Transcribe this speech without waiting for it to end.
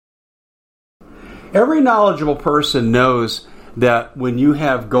Every knowledgeable person knows that when you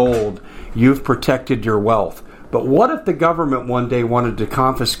have gold, you've protected your wealth. But what if the government one day wanted to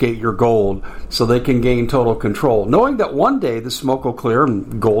confiscate your gold so they can gain total control, knowing that one day the smoke will clear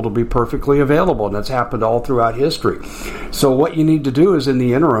and gold will be perfectly available, and that's happened all throughout history. So what you need to do is, in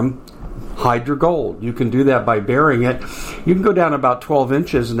the interim, hide your gold. You can do that by burying it. You can go down about 12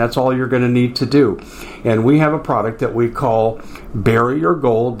 inches, and that's all you're going to need to do. And we have a product that we call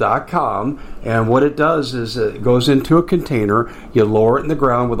buryyourgold.com, and what it does is it goes into a container. You lower it in the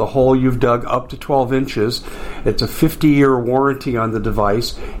ground with a hole you've dug up to 12 inches. It's a 50-year warranty on the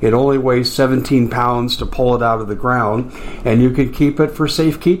device. It only weighs 17 pounds to pull it out of the ground, and you can keep it for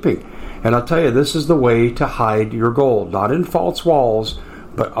safekeeping. And I'll tell you, this is the way to hide your gold, not in false walls,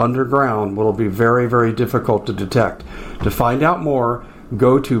 but underground. Will be very, very difficult to detect. To find out more,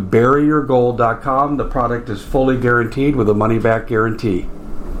 go to buryyourgold.com. The product is fully guaranteed with a money-back guarantee.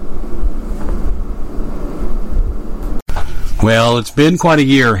 Well, it's been quite a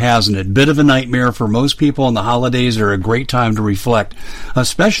year, hasn't it? Bit of a nightmare for most people, and the holidays are a great time to reflect,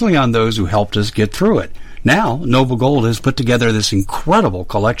 especially on those who helped us get through it. Now, Noble Gold has put together this incredible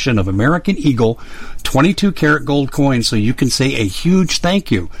collection of American Eagle 22-karat gold coins, so you can say a huge thank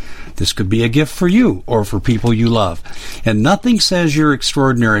you. This could be a gift for you or for people you love. And nothing says you're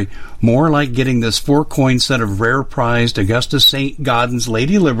extraordinary more like getting this 4-coin set of rare prized Augustus St. Gaudens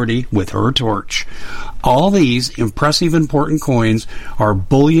Lady Liberty with her torch. All these impressive, important coins are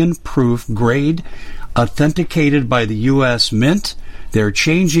bullion-proof grade, authenticated by the U.S. Mint. They're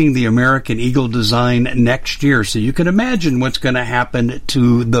changing the American Eagle design next year, so you can imagine what's going to happen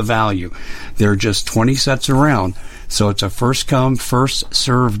to the value. There are just 20 sets around, so it's a first-come,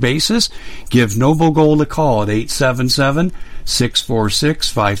 first-served basis. Give Noble Gold a call at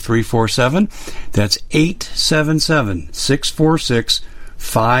 877-646-5347. That's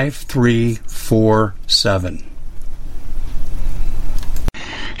 877-646-5347.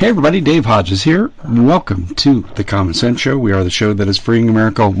 Hey everybody, Dave Hodges here. Welcome to The Common Sense Show. We are the show that is freeing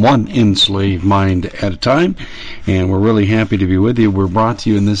America one enslaved mind at a time, and we're really happy to be with you. We're brought to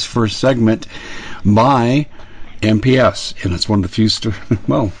you in this first segment by MPS, and it's one of the few,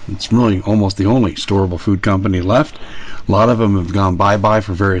 it's really almost the only storable food company left. A lot of them have gone bye-bye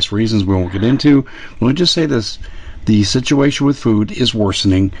for various reasons we won't get into. Let me just say this. The situation with food is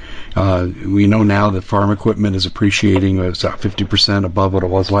worsening. We know now that farm equipment is appreciating. It's 50% above what it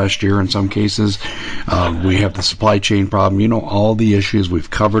was last year in some cases. We have the supply chain problem. You know, all the issues.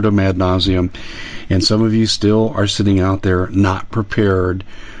 We've covered them ad nauseum. And some of you still are sitting out there not prepared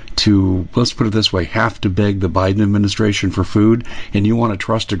to, let's put it this way, have to beg the Biden administration for food, and you want to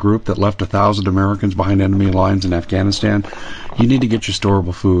trust a group that left 1,000 Americans behind enemy lines in Afghanistan, you need to get your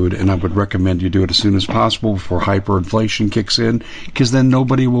storable food, and I would recommend you do it as soon as possible before hyperinflation kicks in, because then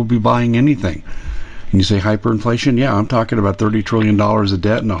nobody will be buying anything. And you say hyperinflation? Yeah, I'm talking about $30 trillion of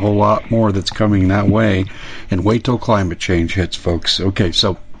debt and a whole lot more that's coming that way. And wait till climate change hits, folks. Okay,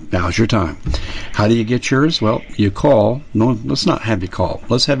 so now's your time. How do you get yours? Well, you call. No, let's not have you call.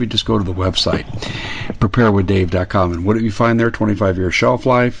 Let's have you just go to the website, preparewithdave.com. And what do you find there? 25-year shelf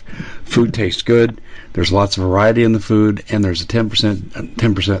life. Food tastes good. There's lots of variety in the food. And there's a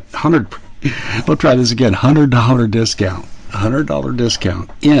 100, we'll try this again, $100 discount. $100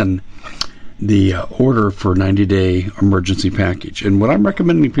 discount in the order for 90-day emergency package. And what I'm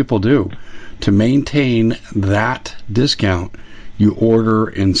recommending people do to maintain that discount, you order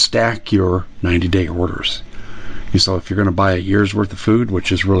and stack your 90-day orders. So if you're going to buy a year's worth of food,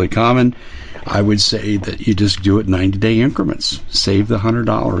 which is really common, I would say that you just do it 90-day increments. Save the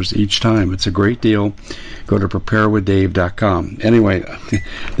 $100 each time. It's a great deal. Go to preparewithdave.com. Anyway,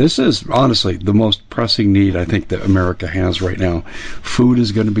 this is honestly the most pressing need I think that America has right now. Food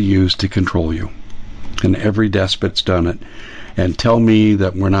is going to be used to control you. And every despot's done it. And tell me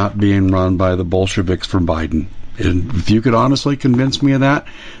that we're not being run by the Bolsheviks from Biden. And if you could honestly convince me of that,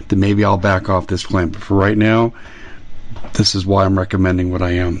 then maybe I'll back off this claim. But for right now, this is why I'm recommending what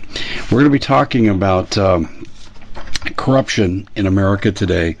I am. We're going to be talking about corruption in America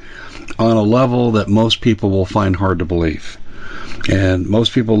today on a level that most people will find hard to believe. And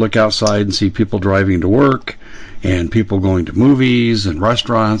most people look outside and see people driving to work and people going to movies and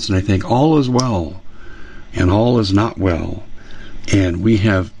restaurants, and they think all is well and all is not well. And we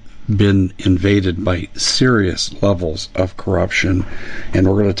have been invaded by serious levels of corruption, and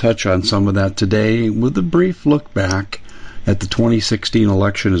we're going to touch on some of that today with a brief look back at the 2016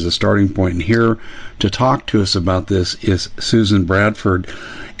 election as a starting point. And here to talk to us about this is Susan Bradford.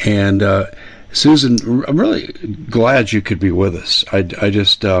 And Susan, I'm really glad you could be with us. I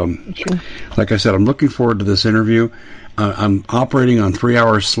just, like I said, I'm looking forward to this interview. I'm operating on 3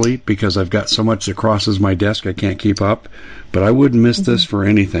 hours sleep because I've got so much that crosses my desk I can't keep up. But I wouldn't miss this for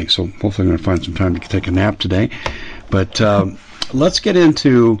anything. So hopefully I'm going to find some time to take a nap today. But let's get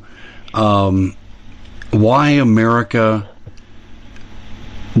into why America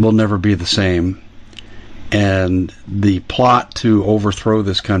will never be the same. And the plot to overthrow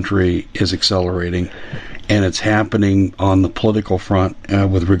this country is accelerating. And it's happening on the political front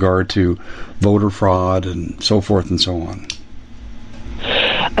with regard to voter fraud and so forth and so on.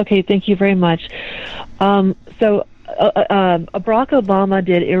 Okay, thank you very much. Barack Obama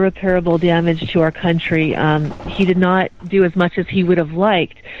did irreparable damage to our country. He did not do as much as he would have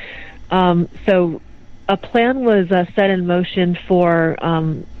liked. So a plan was set in motion for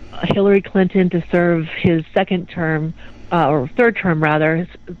Hillary Clinton to serve his second term, or third term rather, his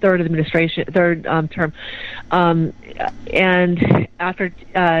third term. And after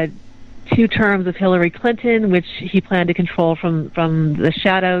 2 terms of Hillary Clinton, which he planned to control from the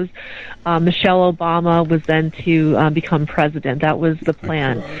shadows, Michelle Obama was then to become president. That was the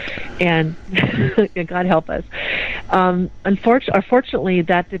plan. And God help us. Unfortunately,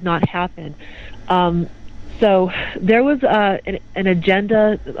 that did not happen. So there was an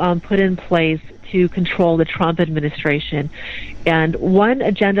agenda put in place to control the Trump administration. And one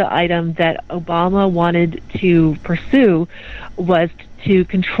agenda item that Obama wanted to pursue was to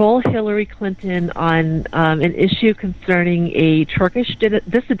control Hillary Clinton on an issue concerning a Turkish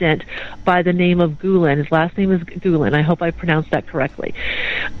dissident by the name of Gulen. His last name is Gulen. I hope I pronounced that correctly.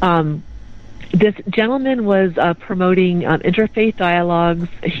 This gentleman was promoting interfaith dialogues.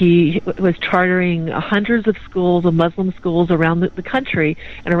 He was chartering hundreds of schools, of Muslim schools around the country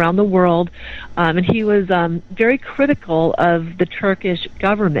and around the world, and he was very critical of the Turkish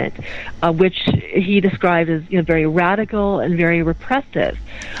government, which he described as very radical and very repressive.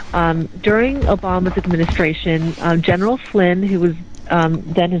 During Obama's administration, General Flynn, who was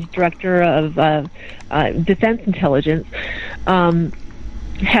then his director of defense intelligence,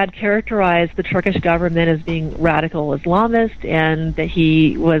 had characterized the Turkish government as being radical Islamist, and that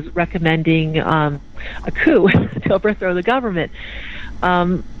he was recommending a coup to overthrow the government.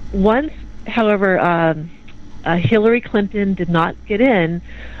 Once, however, Hillary Clinton did not get in,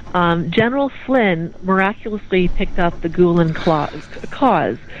 General Flynn miraculously picked up the Gulen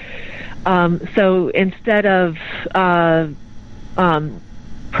cause. So instead of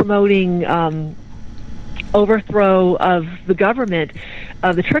promoting overthrow of the government,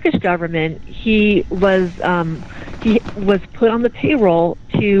 of the Turkish government, he was put on the payroll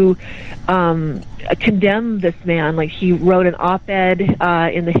to condemn this man. Like, he wrote an op-ed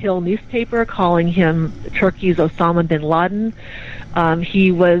in the Hill newspaper calling him Turkey's Osama bin Laden.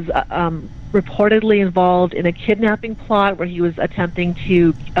 He was reportedly involved in a kidnapping plot where he was attempting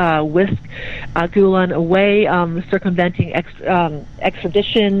to whisk Gulen away, circumventing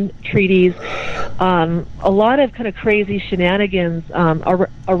extradition treaties. A lot of kind of crazy shenanigans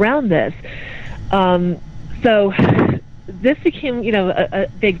around this. So this became, a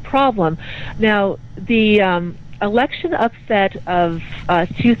big problem. Now, the election upset of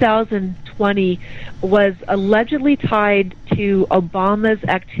 2020 was allegedly tied to Obama's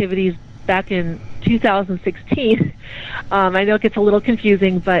activities back in 2016. I know it gets a little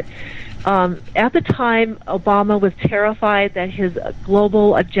confusing, but at the time, Obama was terrified that his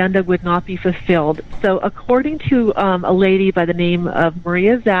global agenda would not be fulfilled. So according to a lady by the name of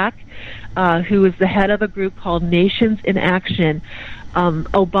Maria Zack, who is the head of a group called Nations in Action,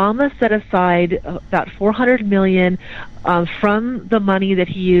 Obama set aside about $400 million from the money that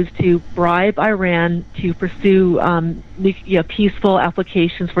he used to bribe Iran to pursue peaceful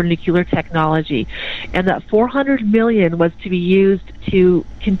applications for nuclear technology, and that $400 million was to be used to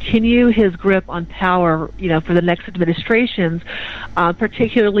continue his grip on power, for the next administrations,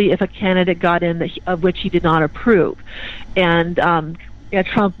 particularly if a candidate got in of which he did not approve, and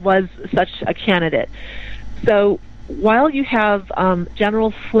Trump was such a candidate. So while you have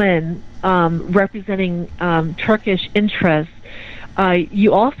General Flynn representing Turkish interests,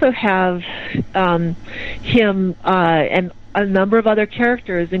 you also have him and a number of other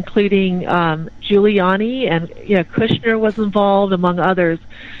characters, including Giuliani, and Kushner was involved, among others,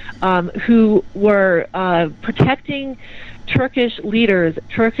 who were protecting Turkish leaders,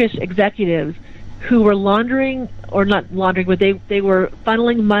 Turkish executives, who were laundering, or not laundering, but they were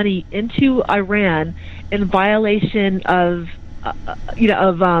funneling money into Iran in violation of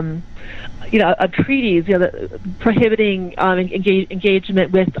treaties, prohibiting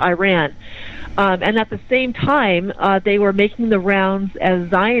engagement with Iran. And at the same time, they were making the rounds as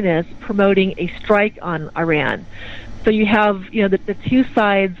Zionists, promoting a strike on Iran. So you have, the two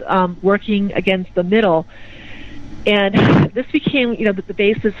sides working against the middle. And this became, the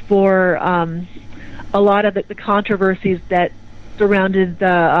basis for a lot of the controversies that surrounded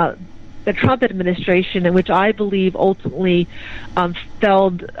the Trump administration, in which I believe ultimately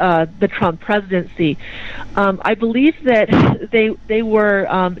felled the Trump presidency. I believe that they were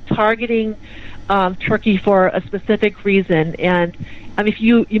targeting Turkey for a specific reason, and if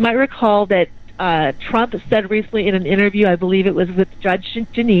you might recall that Trump said recently in an interview, I believe it was with Judge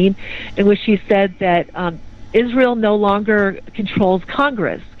Jeanine, in which he said that Israel no longer controls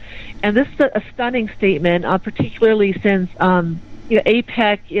Congress. And this is a stunning statement, particularly since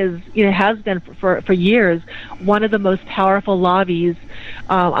AIPAC has been for years one of the most powerful lobbies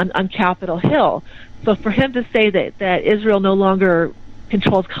on Capitol Hill. So for him to say that Israel no longer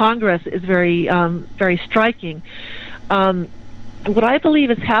controls Congress is very very striking. What I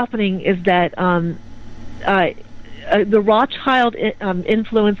believe is happening is that the Rothschild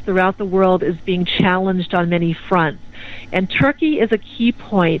influence throughout the world is being challenged on many fronts. And Turkey is a key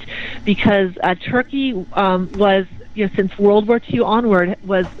point because Turkey was, since World War II onward,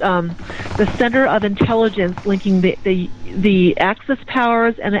 was the center of intelligence linking the Axis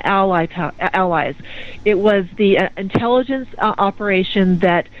powers and the allies. It was the intelligence operation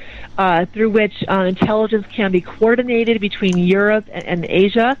that through which intelligence can be coordinated between Europe and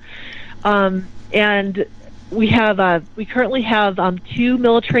Asia, and we currently have 2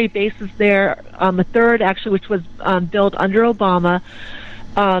 military bases there, a third actually which was built under Obama,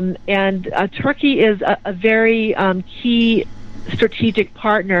 and Turkey is a very key strategic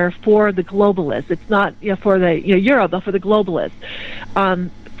partner for the globalists. It's not for the Europe, but for the globalists.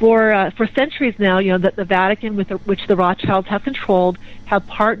 For centuries now, the Vatican, which the Rothschilds have controlled, have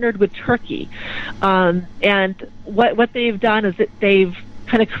partnered with Turkey, and what they've done is that they've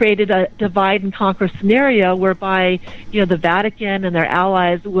kind of created a divide and conquer scenario whereby the Vatican and their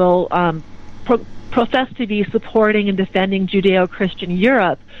allies will profess to be supporting and defending Judeo-Christian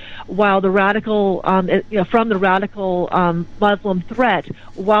Europe, while the radical from the radical Muslim threat,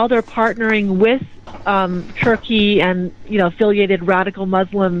 while they're partnering with Turkey and affiliated radical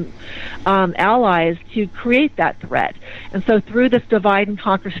Muslim allies to create that threat. And so through this divide and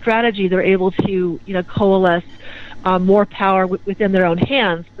conquer strategy, they're able to coalesce more power within their own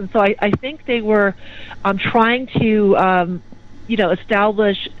hands. And so I think they were trying to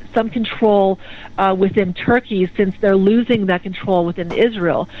establish some control within Turkey, since they're losing that control within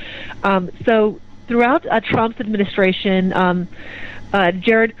Israel. So throughout Trump's administration,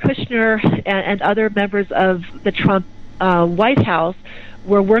 Jared Kushner and other members of the Trump White House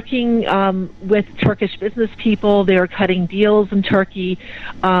were working with Turkish business people. They were cutting deals in Turkey,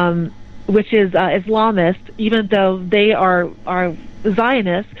 which is Islamist, even though they are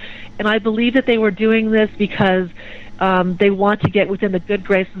Zionists. And I believe that they were doing this because they want to get within the good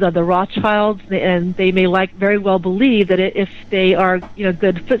graces of the Rothschilds, and they may very well believe that if they are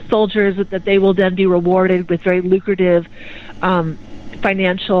good foot soldiers, that they will then be rewarded with very lucrative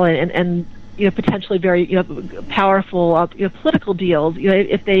financial and potentially very powerful political deals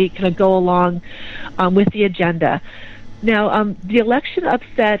if they kind of go along with the agenda. Now, the election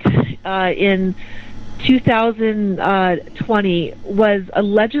upset in 2020 was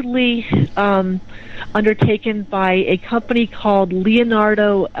allegedly undertaken by a company called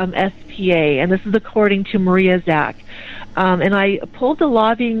Leonardo SPA, and this is according to Maria Zack. And I pulled the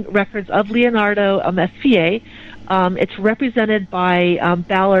lobbying records of Leonardo SPA. It's represented by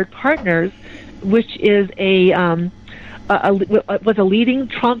Ballard Partners, which is was a leading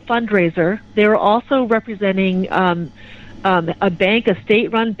Trump fundraiser. They were also representing a bank, a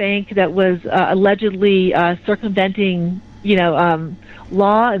state-run bank that was allegedly circumventing,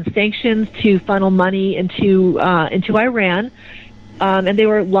 law and sanctions to funnel money into Iran, and they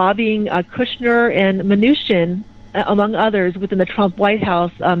were lobbying Kushner and Mnuchin, among others, within the Trump White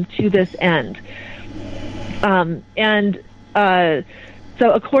House to this end. So,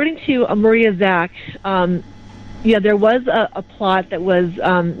 according to Maria Zack, there was a plot that was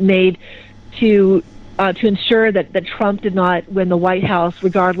made to ensure that Trump did not win the White House,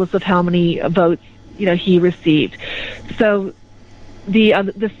 regardless of how many votes he received. So the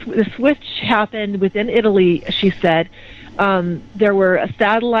switch happened within Italy. She said there were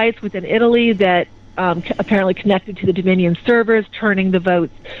satellites within Italy that apparently connected to the Dominion servers, turning the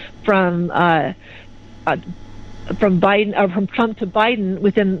votes from Biden, from Trump to Biden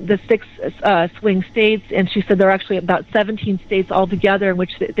within the 6 swing states, and she said there are actually about 17 states altogether in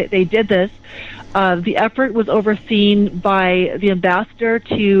which they did this. The effort was overseen by the ambassador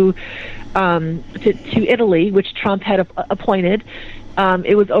to Italy, which Trump had appointed.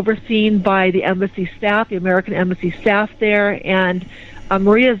 It was overseen by the embassy staff, the American embassy staff there, and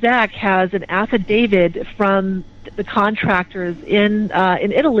Maria Zack has an affidavit from the contractors in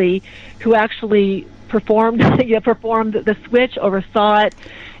Italy who actually performed the switch, oversaw it,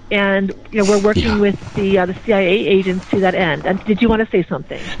 and we're working with the CIA agents to that end. And did you want to say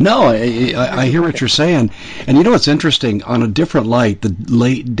something? No, I hear what you're saying, and it's interesting. On a different light, the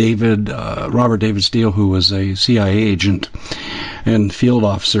late Robert David Steele, who was a CIA agent and field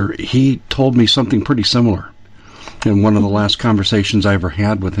officer, he told me something pretty similar in one of the last conversations I ever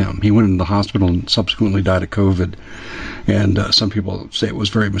had with him. He went into the hospital and subsequently died of COVID, and some people say it was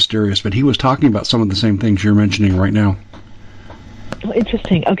very mysterious, but he was talking about some of the same things you're mentioning right now. Oh,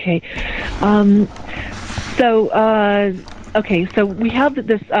 interesting. Okay. So we have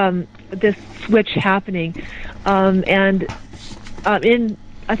this switch happening, and in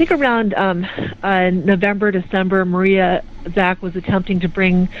I think around November, December, Maria Zack was attempting to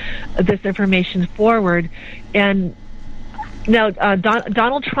bring this information forward, and now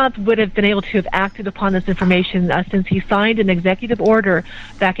Donald Trump would have been able to have acted upon this information since he signed an executive order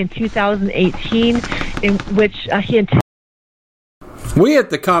back in 2018 in which he intended. We at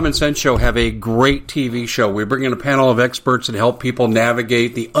the Common Sense Show have a great TV show. We bring in a panel of experts and help people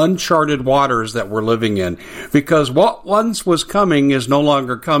navigate the uncharted waters that we're living in. Because what once was coming is no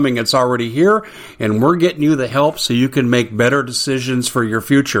longer coming. It's already here, and we're getting you the help so you can make better decisions for your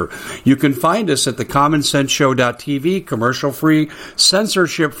future. You can find us at thecommonsenseshow.tv, commercial-free,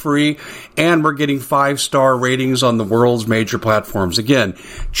 censorship-free, and we're getting 5-star ratings on the world's major platforms. Again,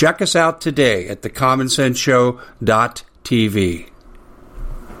 check us out today at thecommonsenseshow.tv.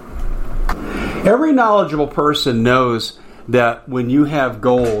 Every knowledgeable person knows that when you have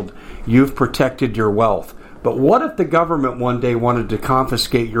gold, you've protected your wealth. But what if the government one day wanted to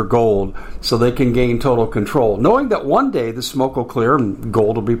confiscate your gold so they can gain total control, knowing that one day the smoke will clear and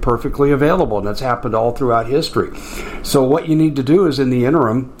gold will be perfectly available, and that's happened all throughout history. So what you need to do is, in the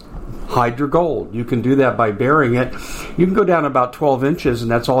interim, hide your gold. You can do that by burying it. You can go down about 12 inches, and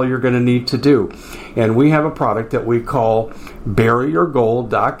that's all you're going to need to do. And we have a product that we call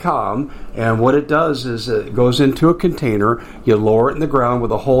buryyourgold.com, and what it does is it goes into a container. You lower it in the ground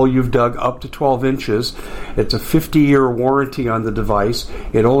with a hole you've dug up to 12 inches. It's a 50-year warranty on the device.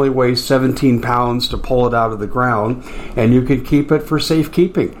 It only weighs 17 pounds to pull it out of the ground, and you can keep it for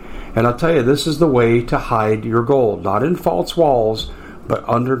safekeeping. And I'll tell you, this is the way to hide your gold, not in false walls, but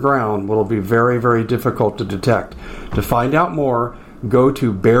underground. Will be very, very difficult to detect. To find out more, go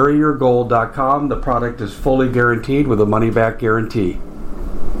to buryyourgold.com. The product is fully guaranteed with a money-back guarantee.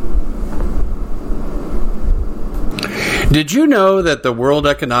 Did you know that the World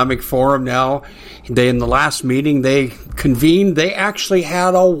Economic Forum now, in the last meeting they convened, they actually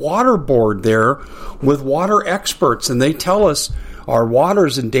had a water board there with water experts, and they tell us our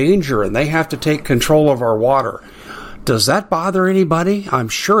water's in danger and they have to take control of our water. Does that bother anybody? I'm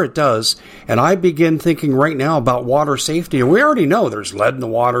sure it does. And I begin thinking right now about water safety. And we already know there's lead in the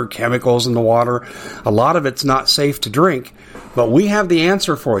water, chemicals in the water. A lot of it's not safe to drink. But we have the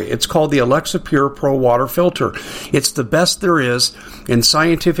answer for you. It's called the Alexa Pure Pro Water Filter. It's the best there is, and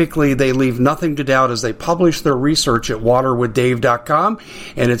scientifically they leave nothing to doubt as they publish their research at waterwithdave.com,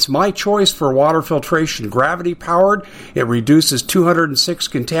 and it's my choice for water filtration. Gravity-powered, it reduces 206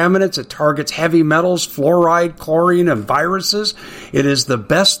 contaminants, it targets heavy metals, fluoride, chlorine, and viruses. It is the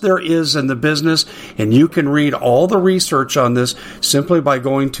best there is in the business, and you can read all the research on this simply by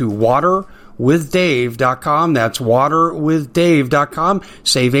going to waterwithdave.com. That's waterwithdave.com.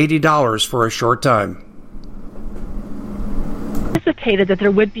 Save $80 for a short time. Anticipated that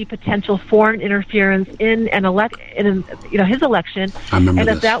there would be potential foreign interference in his election, and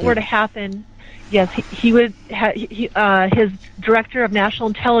if that were to happen, yes, he would. His director of national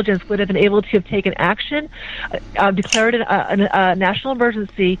intelligence would have been able to have taken action, declared a national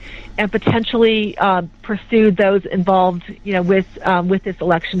emergency, and potentially pursued those involved, with this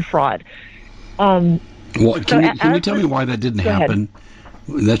election fraud. Can you tell me why that didn't happen?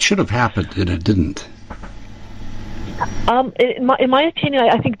 That should have happened, and it didn't. In my opinion,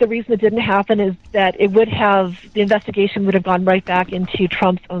 I think the reason it didn't happen is that the investigation would have gone right back into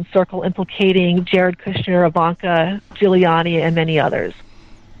Trump's own circle, implicating Jared Kushner, Ivanka, Giuliani, and many others.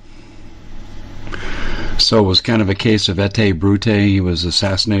 So it was kind of a case of ete brute. He was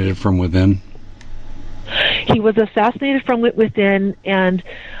assassinated from within? He was assassinated from within, and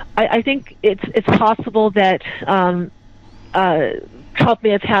I think it's possible that Trump may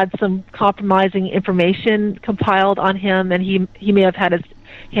have had some compromising information compiled on him, and he may have had his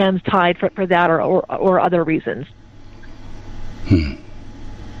hands tied for that or other reasons.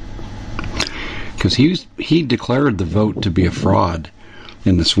 Because he declared the vote to be a fraud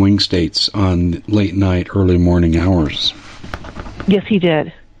in the swing states on late night, early morning hours. Yes, he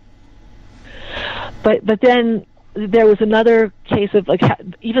did. But then there was another case of, like,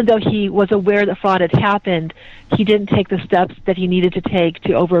 even though he was aware that fraud had happened, he didn't take the steps that he needed to take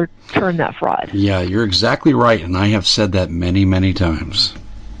to overturn that fraud. Yeah, you're exactly right, and I have said that many, many times.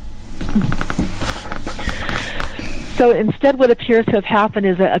 So instead, what appears to have happened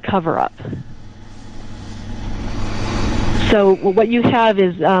is a cover-up. So what you have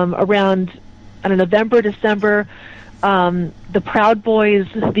is around November, December, the Proud Boys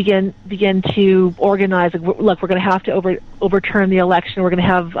begin to organize. Like, look, we're going to have to overturn the election. We're going to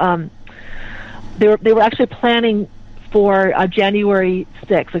have. They were actually planning for January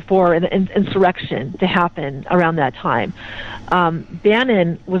 6th, like for an insurrection to happen around that time.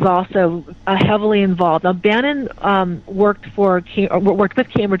 Bannon was also heavily involved. Now, Bannon worked with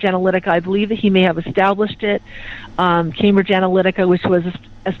Cambridge Analytica. I believe that he may have established it. Cambridge Analytica, which was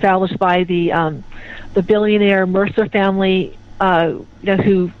established by the billionaire Mercer family, who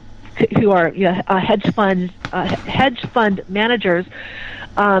are hedge fund managers.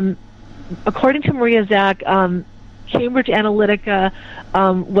 According to Maria Zack, Cambridge Analytica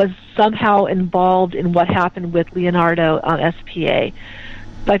was somehow involved in what happened with Leonardo SPA.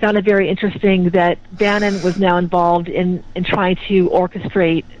 So I found it very interesting that Bannon was now involved in trying to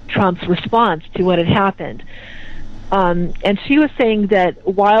orchestrate Trump's response to what had happened. And she was saying that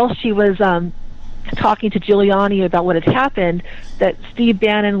while she was talking to Giuliani about what had happened, that Steve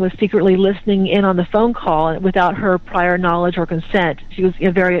Bannon was secretly listening in on the phone call without her prior knowledge or consent. She was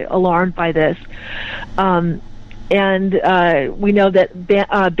very alarmed by this. And we know that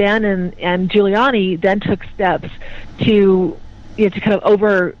Bannon and Giuliani then took steps to kind of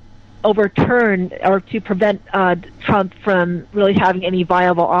overturn or to prevent Trump from really having any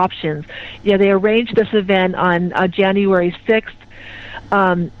viable options. They arranged this event on January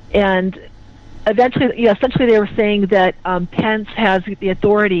 6th, and eventually, essentially, they were saying that Pence has the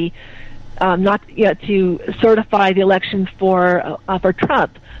authority not to certify the election for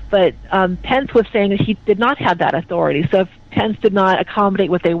Trump. But Pence was saying that he did not have that authority. So if Pence did not accommodate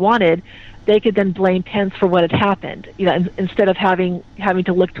what they wanted, they could then blame Pence for what had happened, instead of having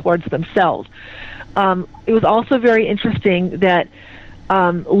to look towards themselves. It was also very interesting that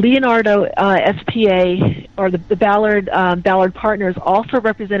Leonardo SPA, or the Ballard Partners, also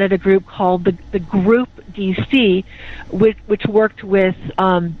represented a group called the Group DC, which worked with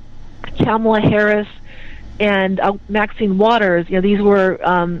Kamala Harris and Maxine Waters. These were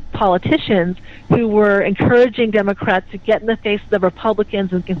politicians who were encouraging Democrats to get in the face of the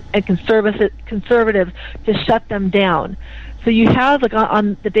Republicans and conservatives to shut them down. So you have, like,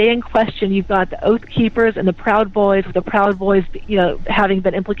 on the day in question, you've got the Oath Keepers and the Proud Boys, with the Proud Boys, having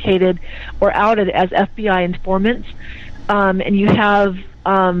been implicated or outed as FBI informants, and you have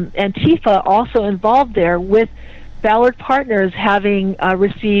Antifa also involved there, with Ballard Partners having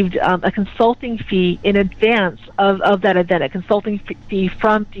received a consulting fee in advance of that event, a consulting fee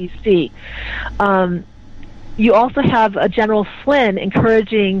from D.C. You also have General Flynn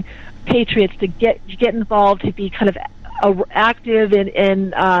encouraging patriots to get involved, to be kind of active in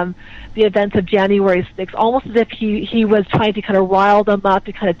the events of January 6th, almost as if he was trying to kind of rile them up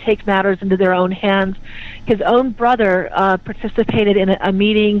to kind of take matters into their own hands. His own brother participated in a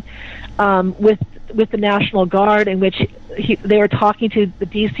meeting with the National Guard, in which they were talking to the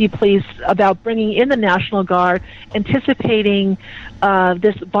D.C. police about bringing in the National Guard, anticipating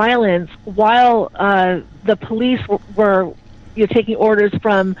this violence, while the police were taking orders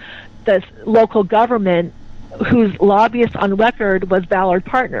from the local government, whose lobbyist on record was Ballard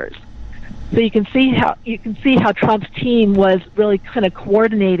Partners. So you can see how Trump's team was really kind of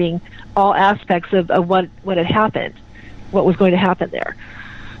coordinating all aspects of what had happened, what was going to happen there.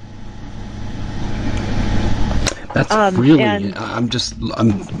 That's really. I'm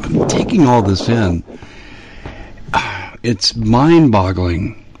taking all this in. It's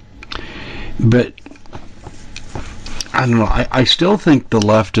mind-boggling, but I don't know. I still think the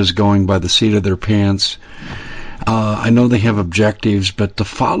left is going by the seat of their pants. I know they have objectives, but to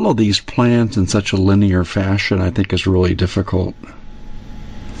follow these plans in such a linear fashion, I think, is really difficult.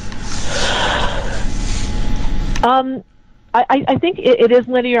 I think it is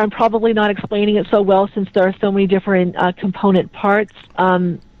linear. I'm probably not explaining it so well, since there are so many different component parts,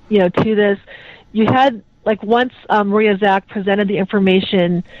 to this. You had, like, once Maria Zack presented the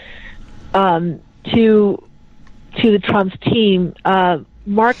information to the Trump's team,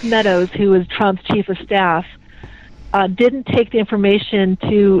 Mark Meadows, who was Trump's chief of staff, didn't take the information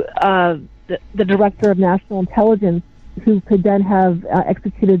to the director of national intelligence, who could then have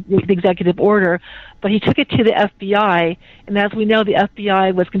executed the executive order, but he took it to the FBI, and as we know, the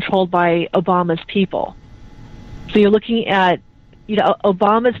FBI was controlled by Obama's people. So you're looking at,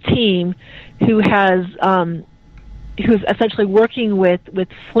 Obama's team, who has who's essentially working with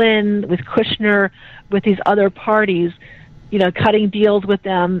Flynn, with Kushner, with these other parties, cutting deals with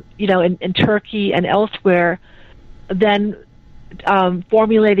them, in Turkey and elsewhere, then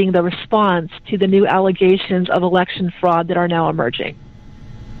formulating the response to the new allegations of election fraud that are now emerging.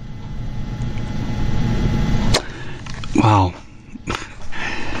 Wow.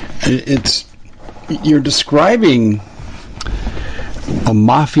 You're describing a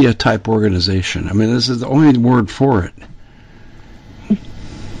mafia-type organization. I mean, this is the only word for it.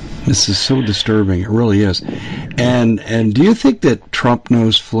 This is so disturbing. It really is. And do you think that Trump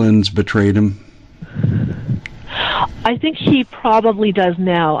knows Flynn's betrayed him? I think he probably does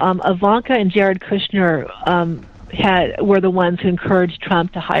now. Ivanka and Jared Kushner were the ones who encouraged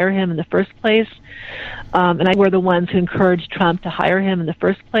Trump to hire him in the first place. And I were the ones who encouraged Trump to hire him in the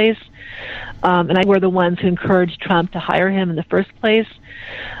first place. And I were the ones who encouraged Trump to hire him in the first place.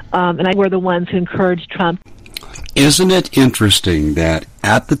 And I were the ones who encouraged Trump. Isn't it interesting that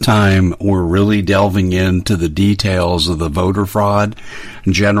at the time we're really delving into the details of the voter fraud,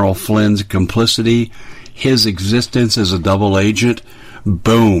 General Flynn's complicity, his existence as a double agent?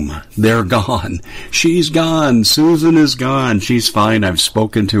 Boom, they're gone. She's gone. Susan is gone. She's fine. I've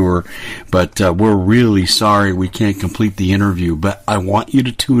spoken to her, but we're really sorry we can't complete the interview. But I want you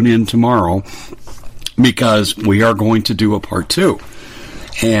to tune in tomorrow because we are going to do a part 2.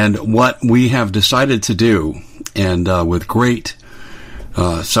 And what we have decided to do, and with great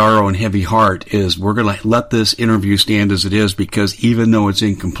sorrow and heavy heart, is we're going to let this interview stand as it is, because even though it's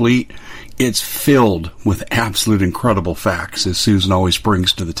incomplete, it's filled with absolute incredible facts, as Susan always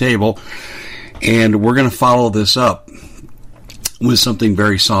brings to the table. And we're going to follow this up with something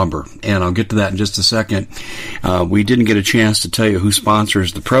very somber, and I'll get to that in just a second. We didn't get a chance to tell you who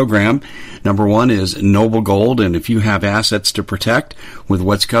sponsors the program. Number one is Noble Gold, and if you have assets to protect with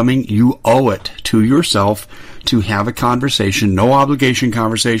what's coming, you owe it to yourself to have a conversation, no obligation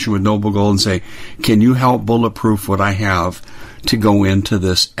conversation with Noble Gold, and say, can you help bulletproof what I have to go into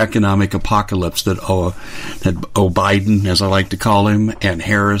this economic apocalypse that Biden, as I like to call him, and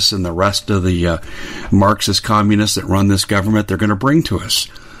Harris and the rest of the Marxist communists that run this government, they're going to bring to us.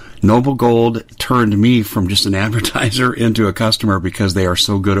 Noble Gold turned me from just an advertiser into a customer because they are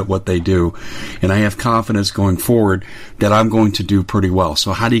so good at what they do. And I have confidence going forward that I'm going to do pretty well.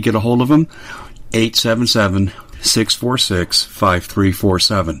 So how do you get a hold of them?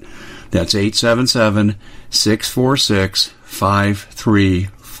 877-646-5347. That's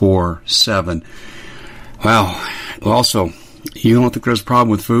 877-646-5347. Wow. Also, you don't think there's a problem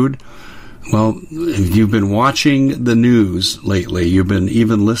with food? Well, if you've been watching the news lately, you've been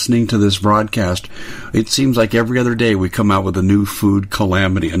even listening to this broadcast, it seems like every other day we come out with a new food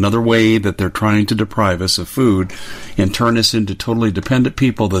calamity, another way that they're trying to deprive us of food and turn us into totally dependent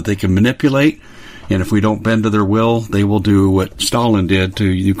people that they can manipulate. And if we don't bend to their will, they will do what Stalin did to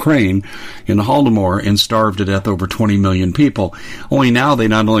Ukraine in the Holodomor and starve to death over 20 million people. Only now they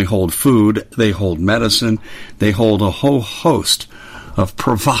not only hold food, they hold medicine, they hold a whole host of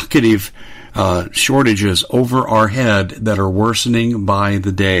provocative shortages over our head that are worsening by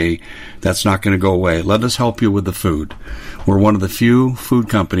the day. That's not going to go away. Let us help you with the food. We're one of the few food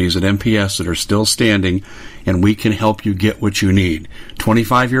companies at MPS that are still standing, and we can help you get what you need.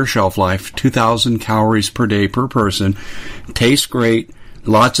 25-year shelf life, 2,000 calories per day per person, tastes great,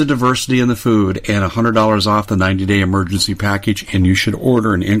 lots of diversity in the food, and $100 off the 90-day emergency package, and you should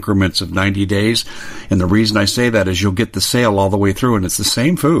order in increments of 90 days. And the reason I say that is you'll get the sale all the way through, and it's the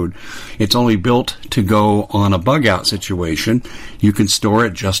same food. It's only built to go on a bug-out situation. You can store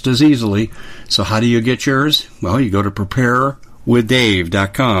it just as easily. So how do you get yours? Well, you go to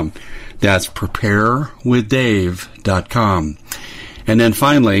preparewithdave.com. That's preparewithdave.com. And then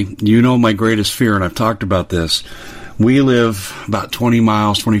finally, you know my greatest fear, and I've talked about this. We live about 20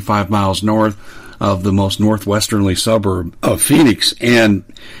 miles, 25 miles north of the most northwesternly suburb of Phoenix. And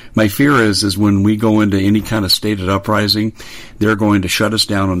my fear is when we go into any kind of stated uprising, they're going to shut us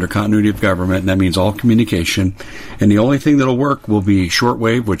down under continuity of government, and that means all communication. And the only thing that'll work will be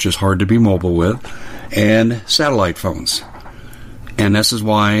shortwave, which is hard to be mobile with, and satellite phones. And this is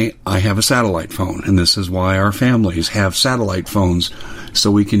why I have a satellite phone, and this is why our families have satellite phones,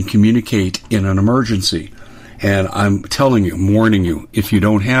 so we can communicate in an emergency. And I'm telling you, I'm warning you, if you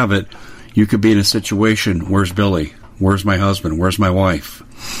don't have it, you could be in a situation, where's Billy? Where's my husband? Where's my wife?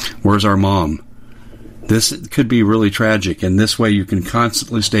 Where's our mom? This could be really tragic, and this way you can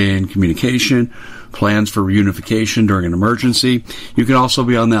constantly stay in communication, plans for reunification during an emergency. You can also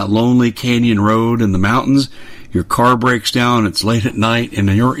be on that lonely canyon road in the mountains. Your car breaks down, it's late at night, and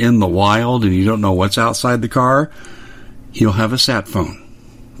you're in the wild and you don't know what's outside the car. You'll have a sat phone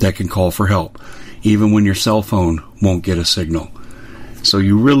that can call for help, even when your cell phone won't get a signal. So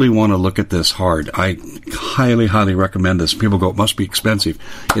you really want to look at this hard. I highly, highly recommend this. People go, it must be expensive.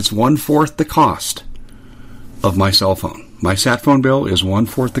 It's 1/4 the cost of my cell phone. My sat phone bill is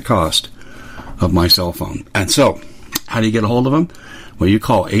 1/4 the cost of my cell phone. And so, how do you get a hold of them? Well, you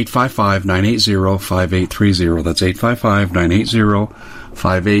call 855-980-5830. That's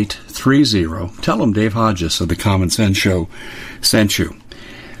 855-980-5830. Tell them Dave Hodges of the Common Sense Show sent you.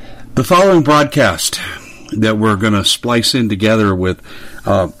 The following broadcast that we're going to splice in together with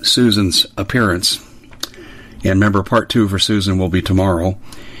Susan's appearance, and remember, part 2 for Susan will be tomorrow.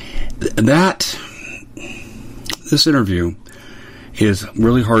 This interview is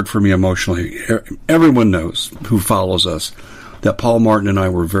really hard for me emotionally. Everyone knows who follows us that Paul Martin and I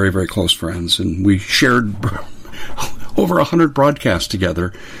were very, very close friends, and we shared over 100 broadcasts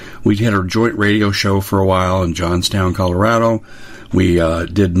together. We had our joint radio show for a while in Johnstown, Colorado. We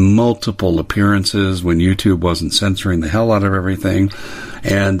did multiple appearances when YouTube wasn't censoring the hell out of everything.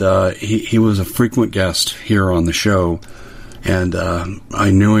 And he was a frequent guest here on the show. And I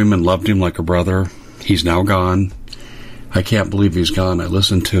knew him and loved him like a brother. He's now gone. I can't believe he's gone. I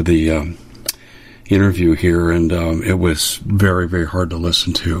listened to the interview here, and it was very, very hard to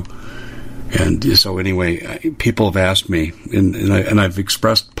listen to. And so anyway, people have asked me, and I've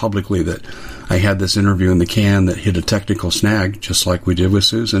expressed publicly that I had this interview in the can that hit a technical snag, just like we did with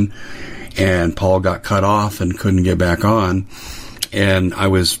Susan, and Paul got cut off and couldn't get back on. And I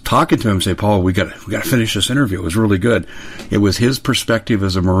was talking to him, say, Paul, we got to finish this interview. It was really good. It was his perspective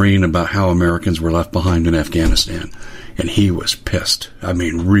as a Marine about how Americans were left behind in Afghanistan, and he was pissed. I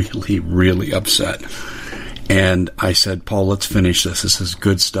mean, really, really upset. And I said, Paul, let's finish this. This is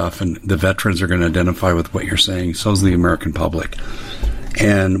good stuff, and the veterans are going to identify with what you're saying. So's the American public.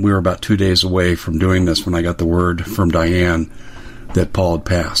 And we were about 2 days away from doing this when I got the word from Diane that Paul had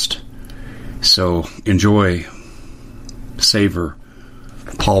passed. So enjoy, savor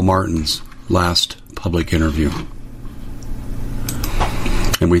Paul Martin's last public interview.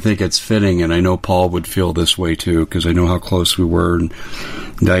 And we think it's fitting, and I know Paul would feel this way too, because I know how close we were. And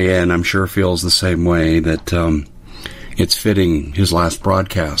Diane, I'm sure, feels the same way, that it's fitting his last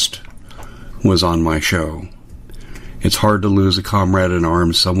broadcast was on my show. It's hard to lose a comrade in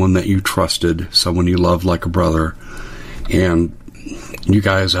arms, someone that you trusted, someone you loved like a brother. And you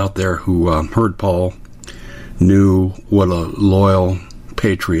guys out there who heard Paul knew what a loyal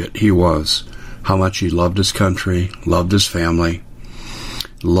patriot he was, how much he loved his country, loved his family,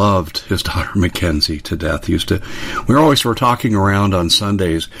 loved his daughter Mackenzie to death. We were talking around on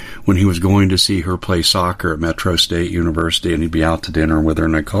Sundays when he was going to see her play soccer at Metro State University, and he'd be out to dinner with her,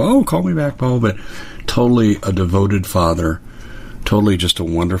 and I'd call me back, Paul. But totally a devoted father, totally just a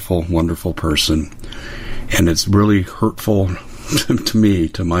wonderful, wonderful person. And it's really hurtful to me,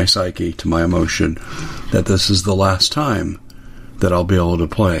 to my psyche, to my emotion, that this is the last time that I'll be able to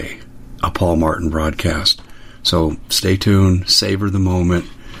play a Paul Martin broadcast. So stay tuned, savor the moment,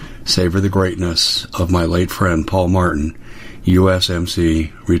 savor the greatness of my late friend Paul Martin,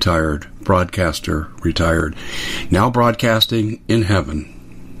 USMC retired, broadcaster retired, now broadcasting in heaven.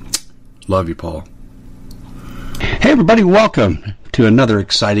 Love you, Paul. Hey everybody, welcome to another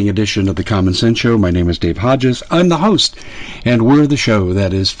exciting edition of the Common Sense Show. My name is Dave Hodges. I'm the host, and we're the show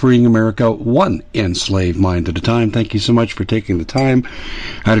that is freeing America one enslaved mind at a time. Thank you so much for taking the time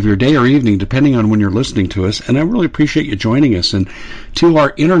out of your day or evening, depending on when you're listening to us, and I really appreciate you joining us. And to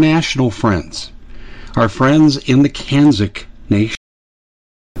our international friends, our friends in the Kansak Nation,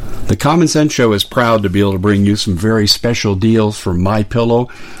 the Common Sense Show is proud to be able to bring you some very special deals from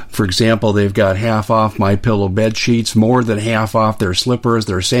MyPillow. For example, they've got half off MyPillow bed sheets, more than half off their slippers,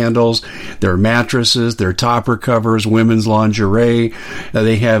 their sandals, their mattresses, their topper covers, women's lingerie.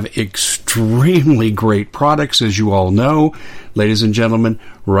 They have extremely great products, as you all know. Ladies and gentlemen,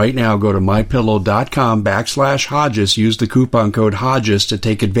 right now go to mypillow.com/Hodges. Use the coupon code Hodges to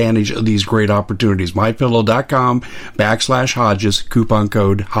take advantage of these great opportunities. mypillow.com/Hodges, coupon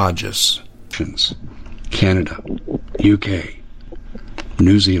code Hodges. Canada, UK,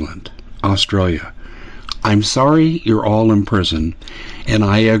 New Zealand, Australia. I'm sorry you're all in prison, and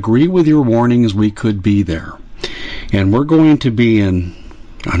I agree with your warnings. We could be there. And we're going to be in,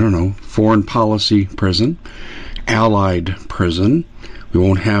 foreign policy prison, allied prison. We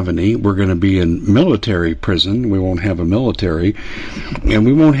won't have any. We're going to be in military prison. We won't have a military. And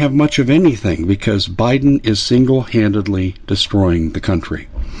we won't have much of anything because Biden is single-handedly destroying the country.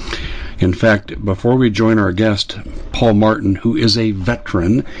 In fact, before we join our guest, Paul Martin, who is a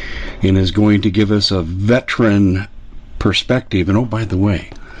veteran and is going to give us a veteran perspective. And oh, by the way,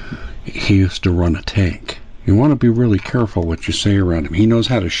 he used to run a tank. You want to be really careful what you say around him. He knows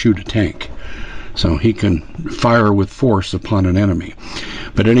how to shoot a tank. So he can fire with force upon an enemy.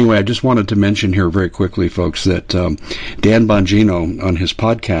 But anyway, I just wanted to mention here very quickly, folks, that Dan Bongino on his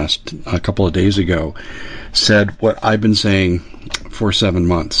podcast a couple of days ago said what I've been saying for 7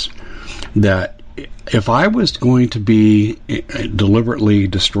 months, that if I was going to be deliberately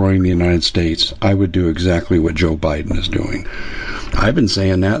destroying the United States, I would do exactly what Joe Biden is doing. I've been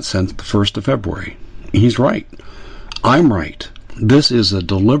saying that since the 1st of February. He's right. I'm right. This is a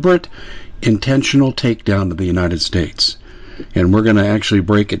deliberate, intentional takedown of the United States. And we're going to actually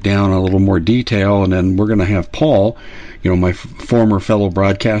break it down in a little more detail, and then we're going to have Paul, my former fellow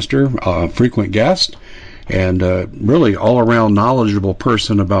broadcaster, frequent guest, and really all-around knowledgeable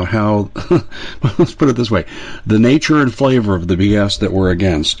person about how, let's put it this way, the nature and flavor of the BS that we're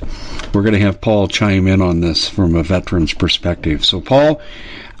against. We're going to have Paul chime in on this from a veteran's perspective. So, Paul,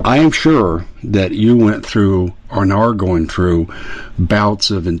 I am sure that you went through, or are going through, bouts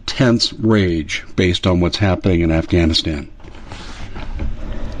of intense rage based on what's happening in Afghanistan.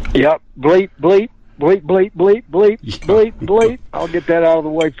 Yep. Bleep, bleep, bleep, bleep, bleep, bleep, bleep, bleep. I'll get that out of the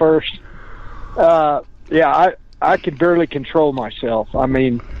way first. I can barely control myself. I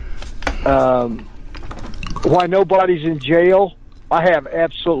mean, why nobody's in jail, I have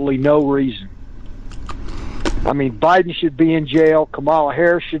absolutely no reason. I mean, Biden should be in jail. Kamala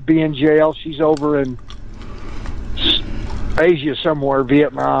Harris should be in jail. She's over in Asia somewhere,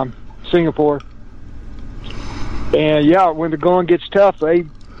 Vietnam, Singapore. And, when the going gets tough, they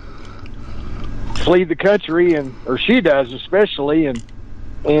flee the country, or she does especially, and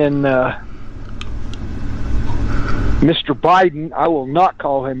Mr. Biden, I will not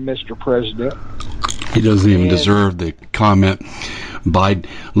call him Mr. President. He doesn't even deserve the comment. Biden.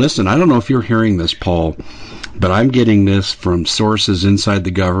 Listen, I don't know if you're hearing this, Paul, but I'm getting this from sources inside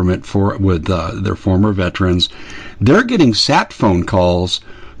the government with their former veterans. They're getting sat phone calls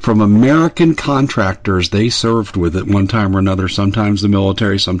from American contractors they served with at one time or another, sometimes the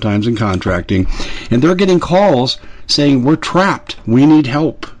military, sometimes in contracting, and they're getting calls saying, we're trapped, we need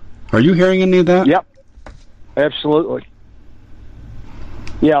help. Are you hearing any of that? Yep, absolutely.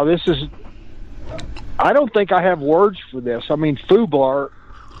 Yeah, I don't think I have words for this. I mean, FUBAR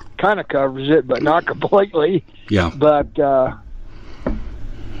kind of covers it, but not completely. Yeah. But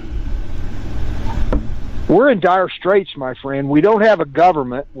we're in dire straits, my friend. We don't have a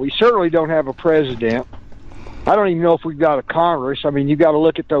government. We certainly don't have a president. I don't even know if we've got a Congress. I mean, you got to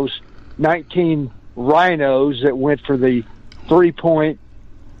look at those 19 rhinos that went for the 3-point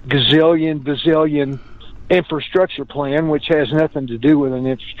bazillion infrastructure plan, which has nothing to do with an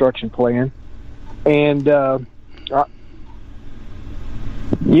infrastructure plan. And, I've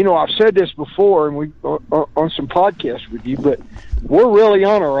said this before, and we on some podcasts with you, but we're really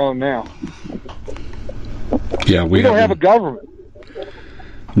on our own now. Yeah, we don't have a government.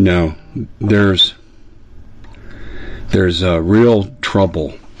 No, there's real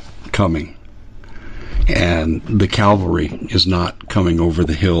trouble coming, and the cavalry is not coming over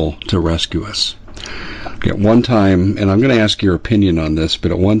the hill to rescue us. At one time, and I'm going to ask your opinion on this,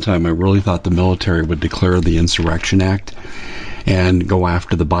 but at one time I really thought the military would declare the Insurrection Act and go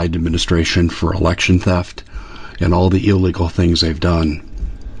after the Biden administration for election theft and all the illegal things they've done.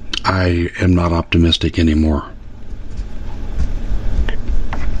 I am not optimistic anymore.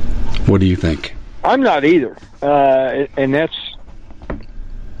 What do you think? I'm not either. And that's,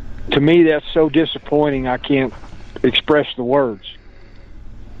 to me, that's so disappointing I can't express the words.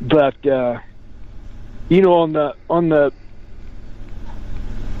 But, on the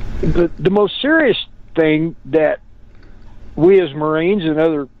most serious thing that we as Marines and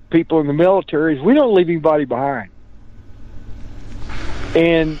other people in the military is we don't leave anybody behind.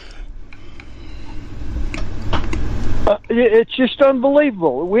 And it's just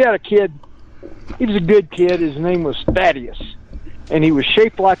unbelievable. We had a kid, he was a good kid, his name was Thaddeus, and he was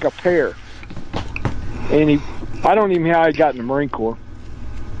shaped like a pear. And I don't even know how he got in the Marine Corps,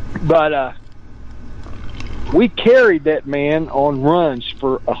 but we carried that man on runs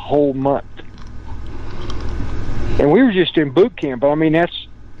for a whole month. And we were just in boot camp. I mean,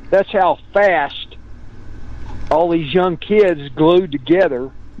 that's how fast all these young kids glued together,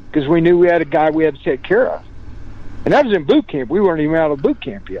 because we knew we had a guy we had to take care of. And that was in boot camp. We weren't even out of boot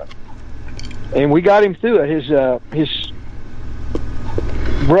camp yet. And we got him through it. His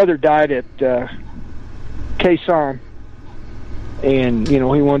brother died at Quezon. And, he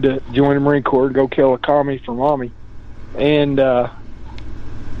wanted to join the Marine Corps to go kill a commie for mommy. And,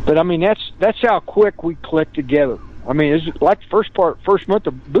 but I mean, that's how quick we clicked together. I mean, it's like the first month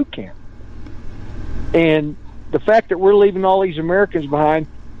of boot camp. And the fact that we're leaving all these Americans behind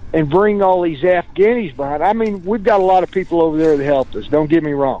and bringing all these Afghanis behind, I mean, we've got a lot of people over there that helped us. Don't get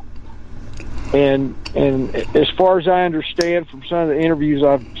me wrong. And as far as I understand from some of the interviews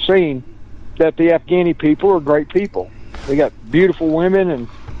I've seen, that the Afghani people are great people. They got beautiful women, and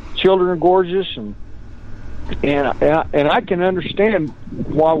children are gorgeous, and I can understand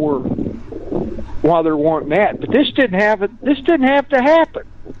why they're wanting that. But this didn't have to happen.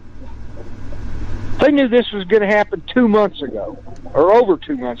 They knew this was going to happen 2 months ago, or over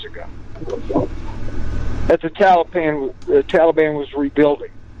 2 months ago, that the Taliban was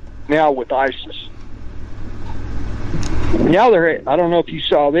rebuilding. Now with ISIS. Now I don't know if you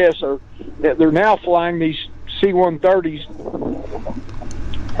saw this, or they're now flying these C-130s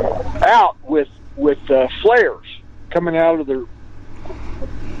out with flares coming out of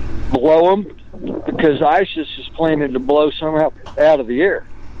below them, because ISIS is planning to blow some out of the air.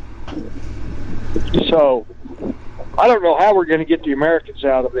 So I don't know how we're going to get the Americans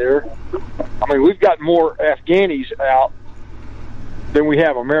out of there. I mean, we've got more Afghanis out than we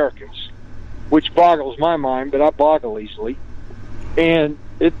have Americans, which boggles my mind, but I boggle easily. And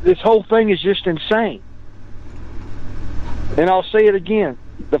this whole thing is just insane. And I'll say it again,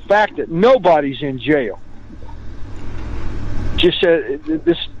 the fact that nobody's in jail just said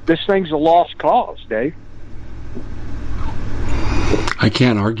this thing's a lost cause, Dave. I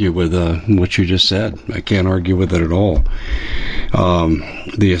can't argue with what you just said. I can't argue with it at all.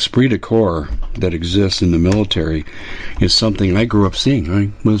 The esprit de corps that exists in the military is something I grew up seeing.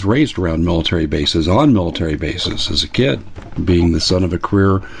 I was raised around military bases, on military bases as a kid, being the son of a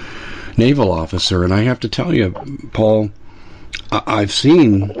career naval officer. And I have to tell you, Paul, I've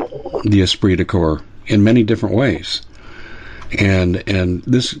seen the esprit de corps in many different ways. And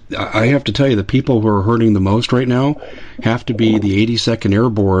this, I have to tell you, the people who are hurting the most right now have to be the 82nd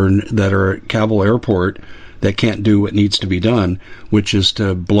Airborne that are at Kabul Airport that can't do what needs to be done, which is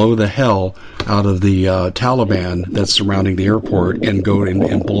to blow the hell out of the Taliban that's surrounding the airport and go in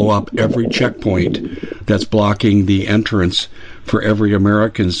and blow up every checkpoint that's blocking the entrance for every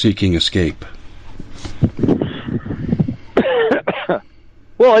American seeking escape.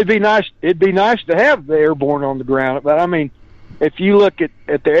 Well, it'd be nice to have the airborne on the ground, but I mean, if you look at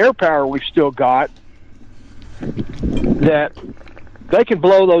the air power we've still got, that they can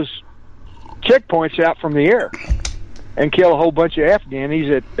blow those checkpoints out from the air and kill a whole bunch of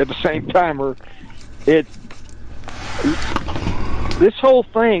Afghanis at the same time. Or this whole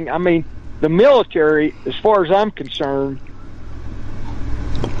thing, I mean, the military, as far as I'm concerned,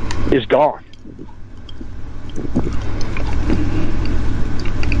 is gone.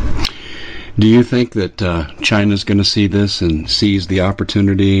 Do you think that China's going to see this and seize the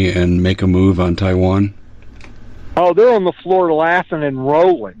opportunity and make a move on Taiwan? Oh, they're on the floor laughing and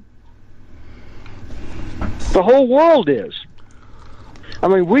rolling. The whole world is. I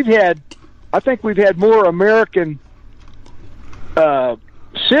mean, I think we've had more American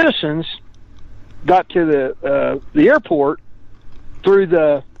citizens got to the airport through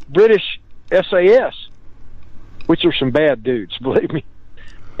the British SAS, which are some bad dudes, believe me.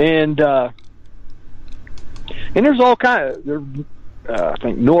 And there's all kind of, I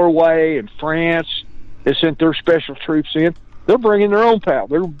think Norway and France, they sent their special troops in. They're bringing their own pal.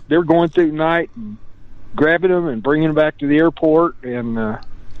 They're going through the night and grabbing them and bringing them back to the airport. And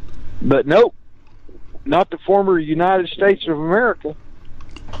but nope, not the former United States of America.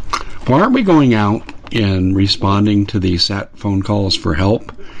 Why aren't we going out and responding to these sat phone calls for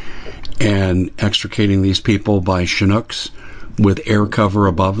help and extricating these people by Chinooks with air cover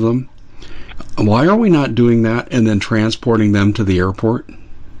above them? Why are we not doing that and then transporting them to the airport?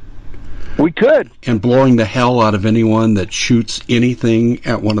 We could. And blowing the hell out of anyone that shoots anything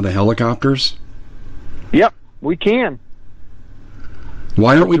at one of the helicopters? Yep, we can.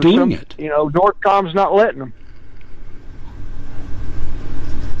 Why aren't we doing it? You know, Northcom's not letting them.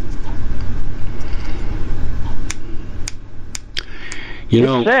 You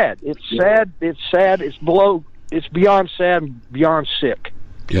know, it's sad. It's sad. It's sad. It's beyond sad and beyond sick.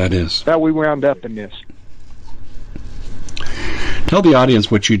 Yeah, it is. How we wound up in this. Tell the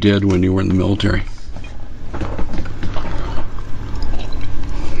audience what you did when you were in the military.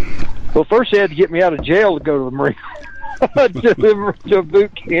 Well, first they had to get me out of jail to go to the Marine to a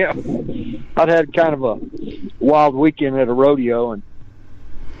boot camp. I'd had kind of a wild weekend at a rodeo, and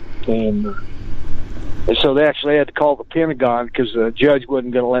so they actually had to call the Pentagon because the judge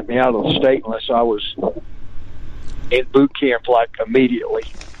wasn't going to let me out of the state unless I was in boot camp like immediately.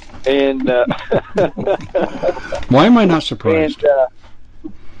 And why am I not surprised?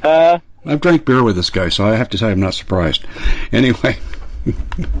 And, I've drank beer with this guy, so I have to tell you I'm not surprised. Anyway,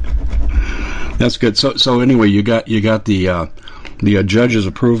 that's good. So anyway, you got the judge's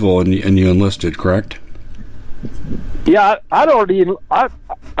approval and you enlisted, correct? Yeah, I'd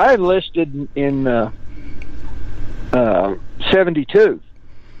I enlisted in 72,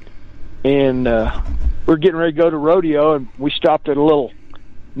 and we're getting ready to go to rodeo, and we stopped at a little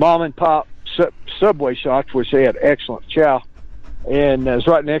mom and pop Subway shop, which they had excellent chow, and it was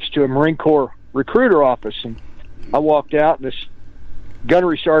right next to a Marine Corps recruiter office. And I walked out, and this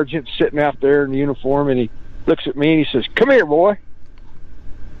gunnery sergeant sitting out there in uniform, and he looks at me and he says, "Come here, boy."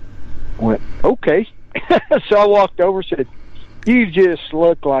 I went, "Okay." So I walked over and said, "You just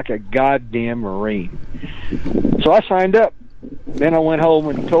look like a goddamn Marine." So I signed up. Then I went home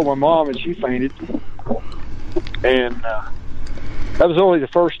and told my mom, and she fainted. And that was only the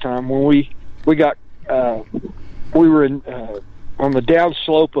first time. When we got we were in on the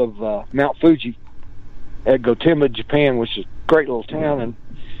downslope of Mount Fuji at Gotemba, Japan, which is a great little town,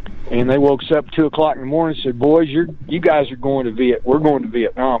 and they woke us up at 2:00 in the morning and said, "Boys, you guys are going to we're going to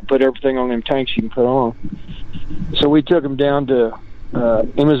Vietnam. Put everything on them tanks you can put on." So we took them down to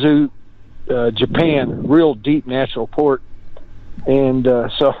Imazu, Japan, real deep natural port. And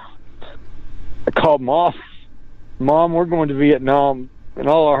so I called Mom. "Mom, we're going to Vietnam." And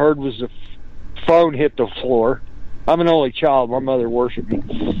all I heard was the phone hit the floor. I'm an only child. My mother worshiped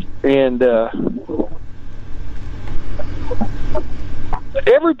me. And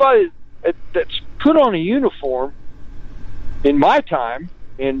everybody that's put on a uniform in my time,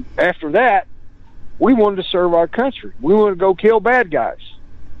 and after that, we wanted to serve our country. We wanted to go kill bad guys.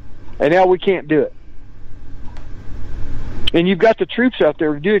 And now we can't do it. And you've got the troops out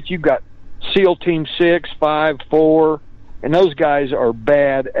there to do it. You've got SEAL Team 6, 5, 4, and those guys are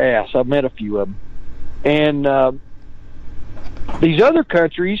badass. I've met a few of them. And these other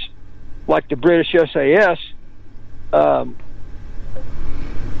countries, like the British SAS,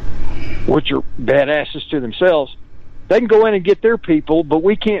 which are badasses to themselves, they can go in and get their people, but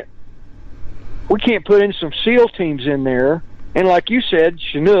we can't put in some SEAL teams in there. And like you said,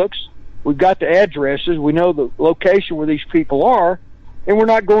 Chinooks, we've got the addresses, we know the location where these people are, and we're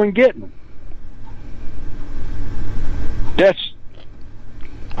not going getting them.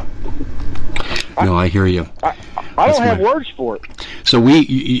 No, I hear you. I don't have words for it. So we,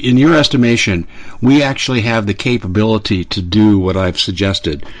 in your estimation, we actually have the capability to do what I've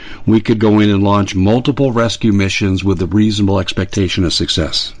suggested. We could go in and launch multiple rescue missions with a reasonable expectation of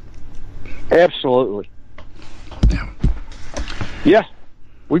success. Absolutely. Yeah. Yeah.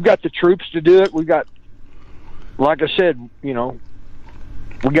 We've got the troops to do it. We've got, like I said, we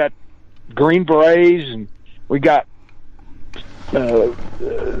got Green Berets, and we got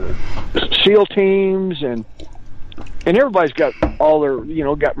SEAL teams, and everybody's got all their,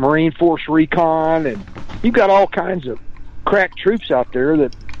 got Marine Force Recon, and you've got all kinds of crack troops out there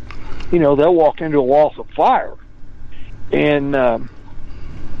that, they'll walk into a wall of fire. And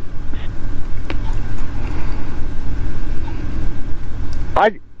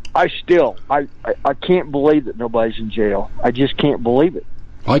I can't believe that nobody's in jail. I just can't believe it.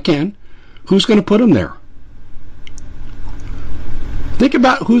 I can. Who's going to put them there? Think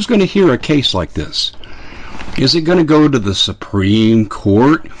about who's going to hear a case like this. Is it going to go to the Supreme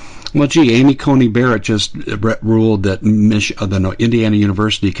Court? Well, gee, Amy Coney Barrett just ruled that Indiana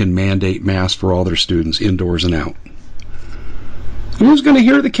University can mandate masks for all their students, indoors and out. Who's going to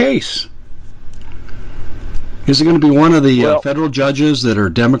hear the case? Is it going to be one of the federal judges that are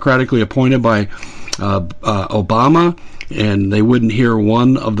democratically appointed by Obama, and they wouldn't hear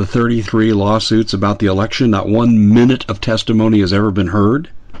one of the 33 lawsuits about the election? Not 1 minute of testimony has ever been heard.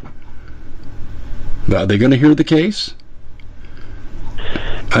 Are they going to hear the case?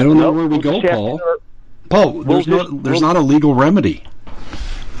 I don't know where we go, Paul. Paul, there's not a legal remedy.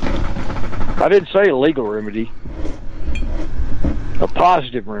 I didn't say a legal remedy. A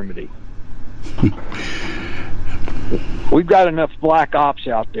positive remedy. We've got enough black ops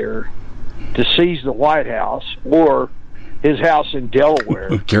out there to seize the White House or his house in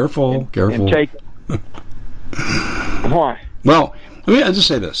Delaware. Careful. And take. Why? Well, I'll just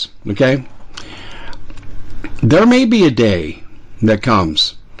say this, okay? There may be a day that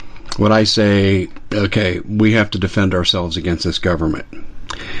comes when I say, okay, we have to defend ourselves against this government.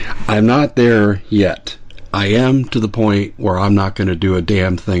 I'm not there yet. I am to the point where I'm not going to do a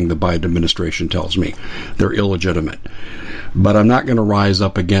damn thing the Biden administration tells me. They're illegitimate. But I'm not going to rise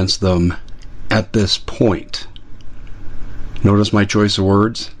up against them at this point. Notice my choice of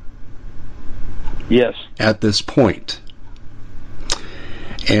words? Yes. At this point.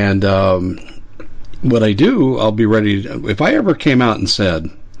 And what I do, I'll be ready to, if I ever came out and said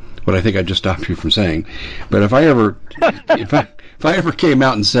what I think I just stopped you from saying, but if I ever came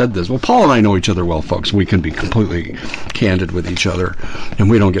out and said this, well, Paul and I know each other well, folks. We can be completely candid with each other,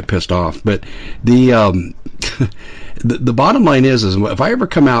 and we don't get pissed off. But the bottom line is if I ever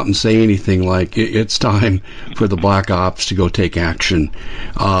come out and say anything like it's time for the black ops to go take action,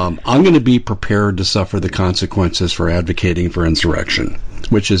 I'm going to be prepared to suffer the consequences for advocating for insurrection,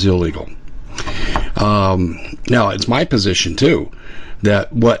 which is illegal. Now, it's my position, too, that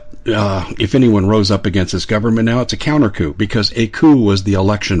if anyone rose up against this government now, it's a counter coup, because a coup was the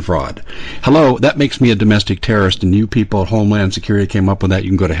election fraud. Hello, that makes me a domestic terrorist, and you people at Homeland Security came up with that.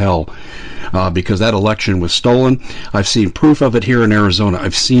 You can go to hell, because that election was stolen. I've seen proof of it here in Arizona.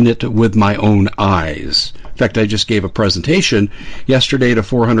 I've seen it with my own eyes. In fact, I just gave a presentation yesterday to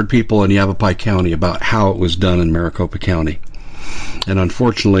 400 people in Yavapai County about how it was done in Maricopa County. And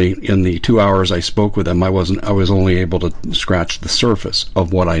unfortunately, in the 2 hours I spoke with them, I was only able to scratch the surface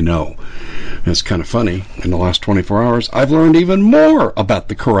of what I know. And it's kind of funny. In the last 24 hours, I've learned even more about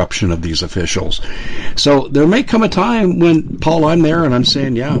the corruption of these officials. So there may come a time when, Paul, I'm there and I'm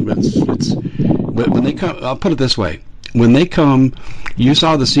saying, yeah, but when they come, I'll put it this way. When they come, you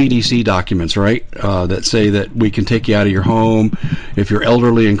saw the CDC documents, right, that say that we can take you out of your home. If you're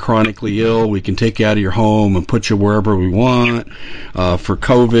elderly and chronically ill, we can take you out of your home and put you wherever we want. For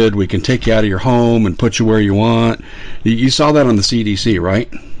COVID, we can take you out of your home and put you where you want. You saw that on the CDC, right?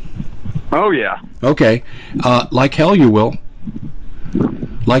 Oh, yeah. Okay. Like hell you will.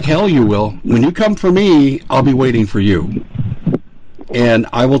 Like hell you will. When you come for me, I'll be waiting for you. And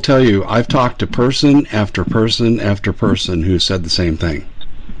I will tell you, I've talked to person after person after person who said the same thing.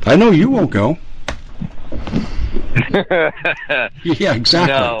 I know you won't go. Yeah,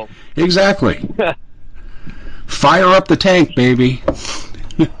 exactly. No. Exactly. Fire up the tank, baby.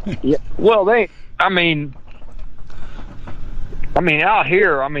 Yeah. Well, out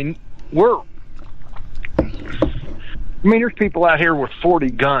here, there's people out here with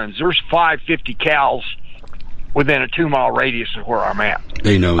 40 guns. There's 550 cals within a 2-mile radius of where I'm at.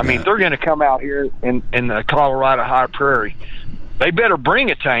 They know that. They're going to come out here in the Colorado High Prairie. They better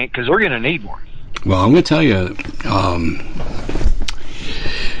bring a tank, because they're going to need one. Well, I'm going to tell you,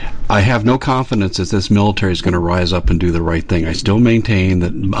 I have no confidence that this military is going to rise up and do the right thing. I still maintain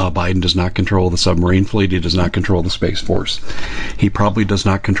that Biden does not control the submarine fleet. He does not control the Space Force. He probably does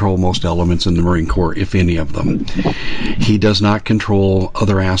not control most elements in the Marine Corps, if any of them. He does not control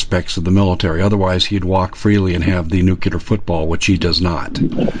other aspects of the military. Otherwise, he'd walk freely and have the nuclear football, which he does not.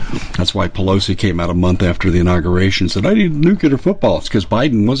 That's why Pelosi came out a month after the inauguration and said, I need nuclear football. It's because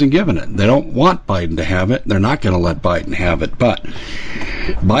Biden wasn't given it. They don't want Biden to have it. They're not going to let Biden have it. But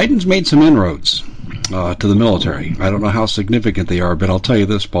Biden's made some inroads to the military. I don't know how significant they are, but I'll tell you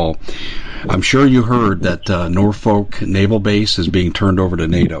this, Paul. I'm sure you heard that Norfolk Naval Base is being turned over to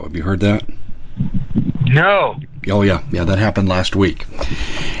NATO. Have you heard that? No. Oh, yeah. Yeah, that happened last week.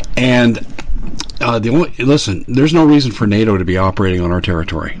 And listen, there's no reason for NATO to be operating on our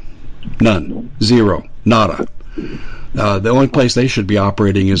territory. None. Zero. Nada. The only place they should be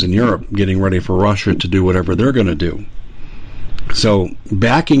operating is in Europe, getting ready for Russia to do whatever they're going to do. So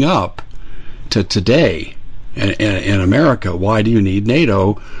backing up to today in America, why do you need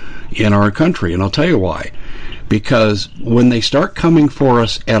NATO in our country? And I'll tell you why. Because when they start coming for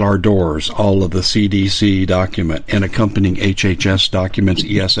us at our doors, all of the CDC document and accompanying HHS documents,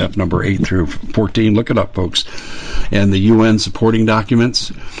 ESF number 8 through 14, look it up, folks, and the UN supporting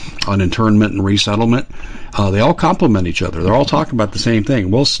documents on internment and resettlement, they all complement each other. They're all talking about the same thing.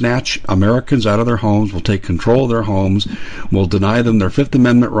 We'll snatch Americans out of their homes. We'll take control of their homes. We'll deny them their Fifth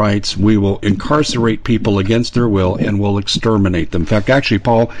Amendment rights. We will incarcerate people against their will, and we'll exterminate them. In fact, actually,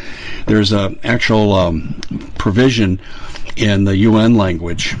 Paul, there's an actual provision in the UN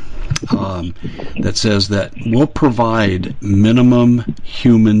language that says that we'll provide minimum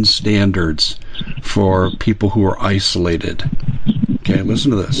human standards for people who are isolated. Okay,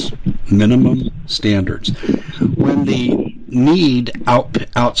 listen to this. Minimum standards. When the need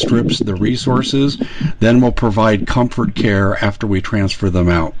outstrips the resources, then we'll provide comfort care after we transfer them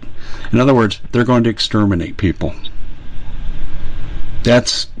out. In other words, they're going to exterminate people.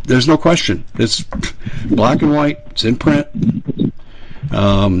 There's no question. It's black and white. It's in print.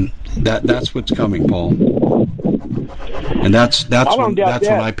 That's what's coming, Paul. And that's when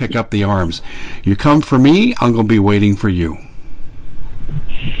I pick up the arms. You come for me, I'm going to be waiting for you.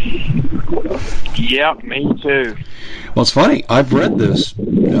 Yep, me too. Well, it's funny. I've read this.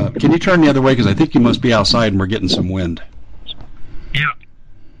 Can you turn the other way? Because I think you must be outside and we're getting some wind.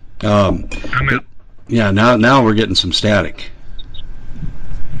 Yeah. Yeah, now we're getting some static.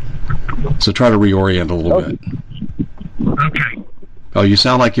 So try to reorient a little bit. Okay. Oh, you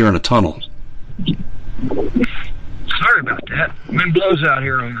sound like you're in a tunnel. Sorry about that. Wind blows out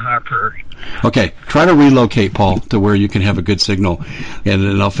here on the high prairie. Okay, try to relocate, Paul, to where you can have a good signal, and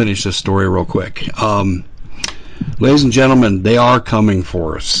then I'll finish this story real quick. Ladies and gentlemen, they are coming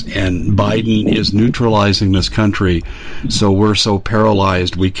for us, and Biden is neutralizing this country, so we're so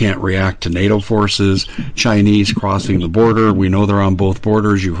paralyzed we can't react to NATO forces, Chinese crossing the border. We know they're on both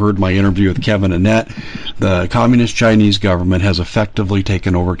borders. You heard my interview with Kevin Annette. The communist Chinese government has effectively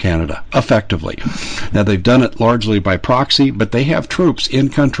taken over Canada. Effectively. Now, they've done it largely by proxy, but they have troops in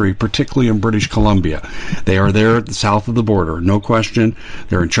country, particularly in British Columbia. They are there south of the border, no question.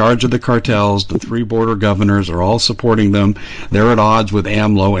 They're in charge of the cartels. The 3 border governors are all supporting them. They're at odds with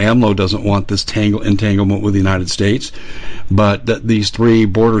AMLO. AMLO doesn't want this entanglement with the United States, but these 3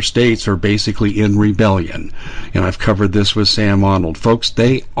 border states are basically in rebellion. And I've covered this with Sam Arnold. Folks,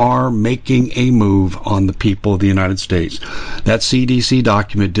 they are making a move on the people of the United States. That CDC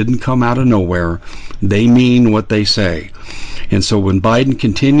document didn't come out of nowhere. They mean what they say. And so when Biden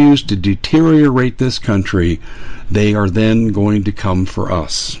continues to deteriorate this country, they are then going to come for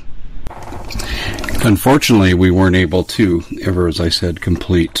us. Unfortunately, we weren't able to ever, as I said,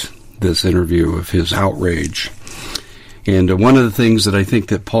 complete this interview of his outrage. And one of the things that I think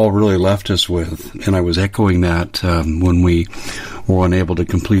that Paul really left us with, and I was echoing that when we were unable to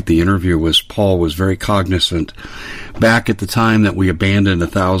complete the interview, was Paul was very cognizant back at the time that we abandoned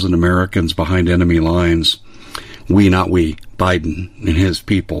 1,000 Americans behind enemy lines. We, not we, Biden and his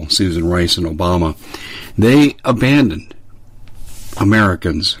people, Susan Rice and Obama, they abandoned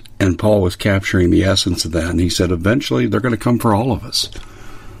Americans, and Paul was capturing the essence of that, and he said eventually they're going to come for all of us.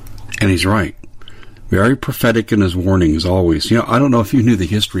 And he's right. Very prophetic in his warnings always. You know, I don't know if you knew the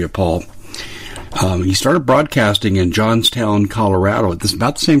history of Paul. He started broadcasting in Johnstown, Colorado at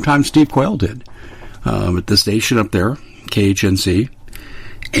about the same time Steve Quayle did, at the station up there, KHNC.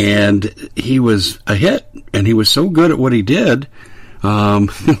 And he was a hit, and he was so good at what he did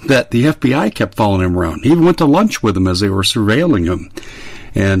that the FBI kept following him around. He even went to lunch with him as they were surveilling him.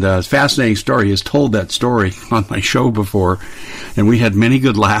 And it's a fascinating story. He has told that story on my show before, and we had many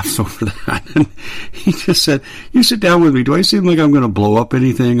good laughs over that. And he just said, "You sit down with me. Do I seem like I'm going to blow up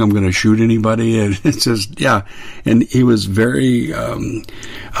anything? I'm going to shoot anybody?" And it says, yeah. And he was very a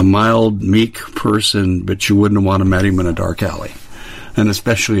mild, meek person, but you wouldn't want to met him in a dark alley. And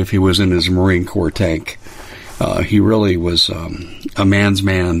especially if he was in his Marine Corps tank. He really was a man's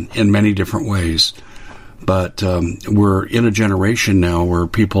man in many different ways. But we're in a generation now where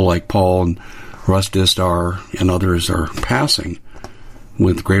people like Paul and Russ Distar and others are passing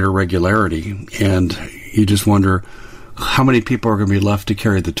with greater regularity. And you just wonder how many people are going to be left to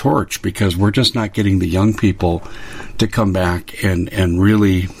carry the torch, because we're just not getting the young people to come back and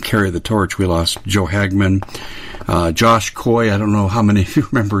really carry the torch. We lost Joe Hagman, Josh Coy. I don't know how many of you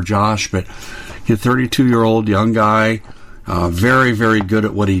remember Josh, but he's a 32-year-old young guy. Very, very good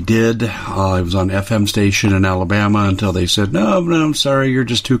at what he did. He was on FM station in Alabama until they said, no, I'm sorry, you're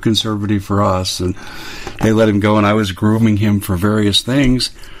just too conservative for us. And they let him go, and I was grooming him for various things.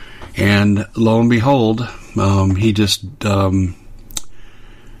 And lo and behold, he just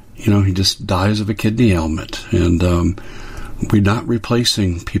dies of a kidney ailment. And we're not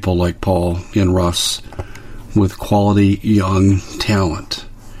replacing people like Paul and Russ with quality young talent.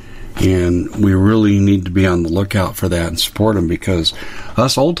 And we really need to be on the lookout for that and support them, because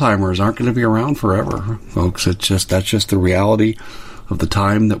us old-timers aren't going to be around forever, folks. That's just the reality of the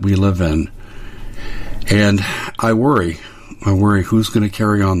time that we live in. And I worry who's going to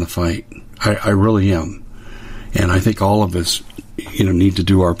carry on the fight. I really am. And I think all of us, need to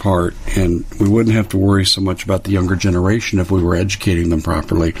do our part. And we wouldn't have to worry so much about the younger generation if we were educating them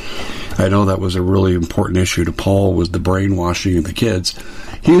properly. I know that was a really important issue to Paul, was the brainwashing of the kids.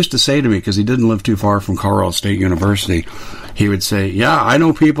 He used to say to me, because he didn't live too far from Colorado State University, he would say, yeah, I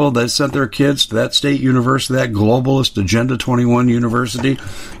know people that sent their kids to that state university, that globalist Agenda 21 university,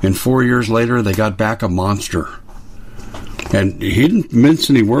 and 4 years later they got back a monster. And he didn't mince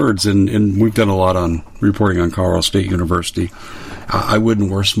any words, and we've done a lot on reporting on Colorado State University. I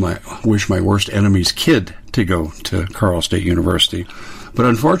wouldn't wish my worst enemy's kid to go to Colorado State University. But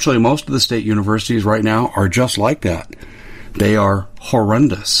unfortunately, most of the state universities right now are just like that. They are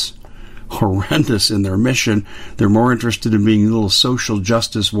horrendous in their mission. They're more interested in being little social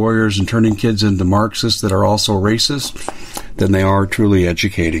justice warriors and turning kids into Marxists that are also racist than they are truly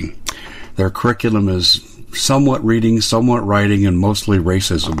educating. Their curriculum is somewhat reading, somewhat writing, and mostly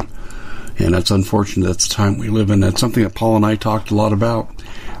racism. And that's unfortunate. That's the time we live in. That's something that Paul and I talked a lot about.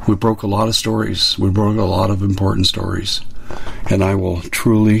 We broke a lot of stories. We broke a lot of important stories. And I will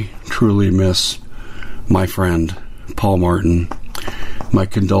truly, truly miss my friend, Paul Martin. My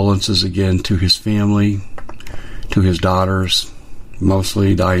condolences again to his family, to his daughters,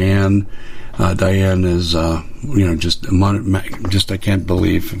 mostly Diane. Diane is, just I can't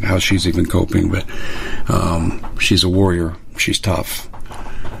believe how she's even coping, but she's a warrior. She's tough.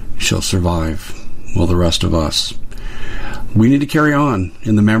 She'll survive. Well, the rest of us. We need to carry on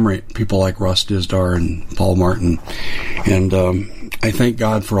in the memory of people like Russ Dizdar and Paul Martin. And I thank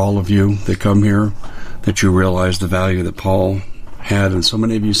God for all of you that come here, that you realize the value that Paul had. And so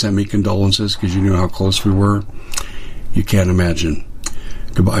many of you sent me condolences because you knew how close we were. You can't imagine.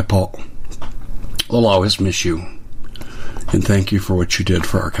 Goodbye, Paul. We'll always miss you. And thank you for what you did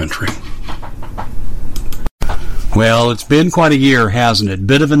for our country. Well, it's been quite a year, hasn't it?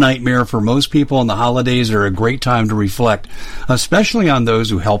 Bit of a nightmare for most people, and the holidays are a great time to reflect, especially on those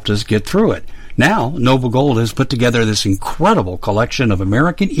who helped us get through it. Now, Noble Gold has put together this incredible collection of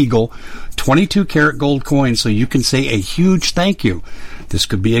American Eagle 22-karat gold coins, so you can say a huge thank you. This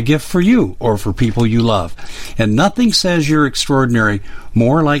could be a gift for you or for people you love. And nothing says you're extraordinary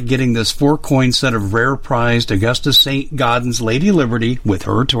more like getting this 4-coin set of rare prized Augusta St. Gaudens Lady Liberty with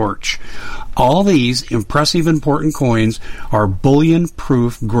her torch. All these impressive important coins are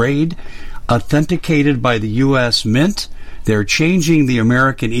bullion-proof grade, authenticated by the U.S. Mint. They're changing the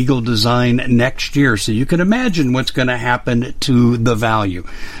American Eagle design next year, so you can imagine what's going to happen to the value.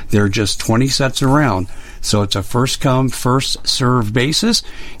 There are just 20 sets around, so it's a first-come, first-served basis.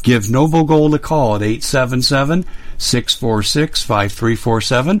 Give Noble Gold a call at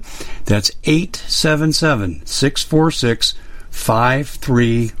 877-646-5347. That's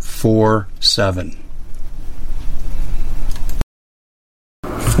 877-646-5347.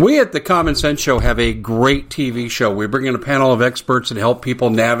 We at the Common Sense Show have a great TV show. We bring in a panel of experts and help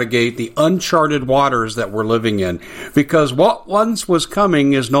people navigate the uncharted waters that we're living in. Because what once was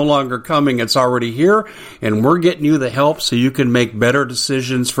coming is no longer coming. It's already here, and we're getting you the help so you can make better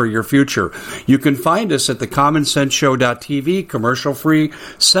decisions for your future. You can find us at thecommonsenseshow.tv, commercial-free,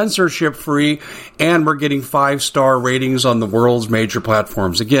 censorship-free, and we're getting 5-star ratings on the world's major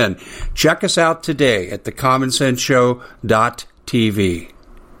platforms. Again, check us out today at thecommonsenseshow.tv.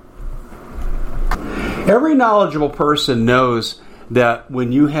 Every knowledgeable person knows that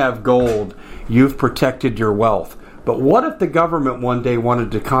when you have gold, you've protected your wealth. But what if the government one day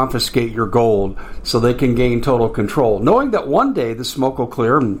wanted to confiscate your gold so they can gain total control, knowing that one day the smoke will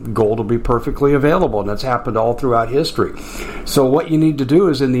clear and gold will be perfectly available, and that's happened all throughout history. So what you need to do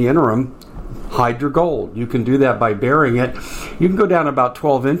is, in the interim, hide your gold. You can do that by burying it. You can go down about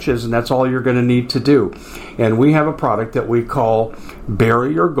 12 inches, and that's all you're going to need to do. And we have a product that we call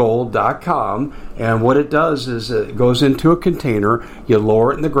buryyourgold.com, and what it does is it goes into a container. You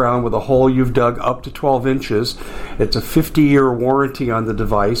lower it in the ground with a hole you've dug up to 12 inches. It's a 50-year warranty on the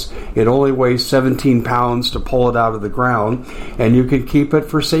device. It only weighs 17 pounds to pull it out of the ground, and you can keep it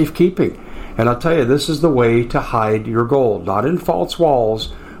for safekeeping. And I'll tell you, this is the way to hide your gold. Not in false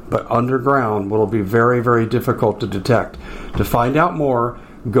walls, but underground, will be very, very difficult to detect. To find out more,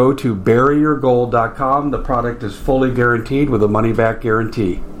 go to buryyourgold.com. The product is fully guaranteed with a money-back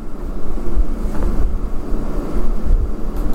guarantee.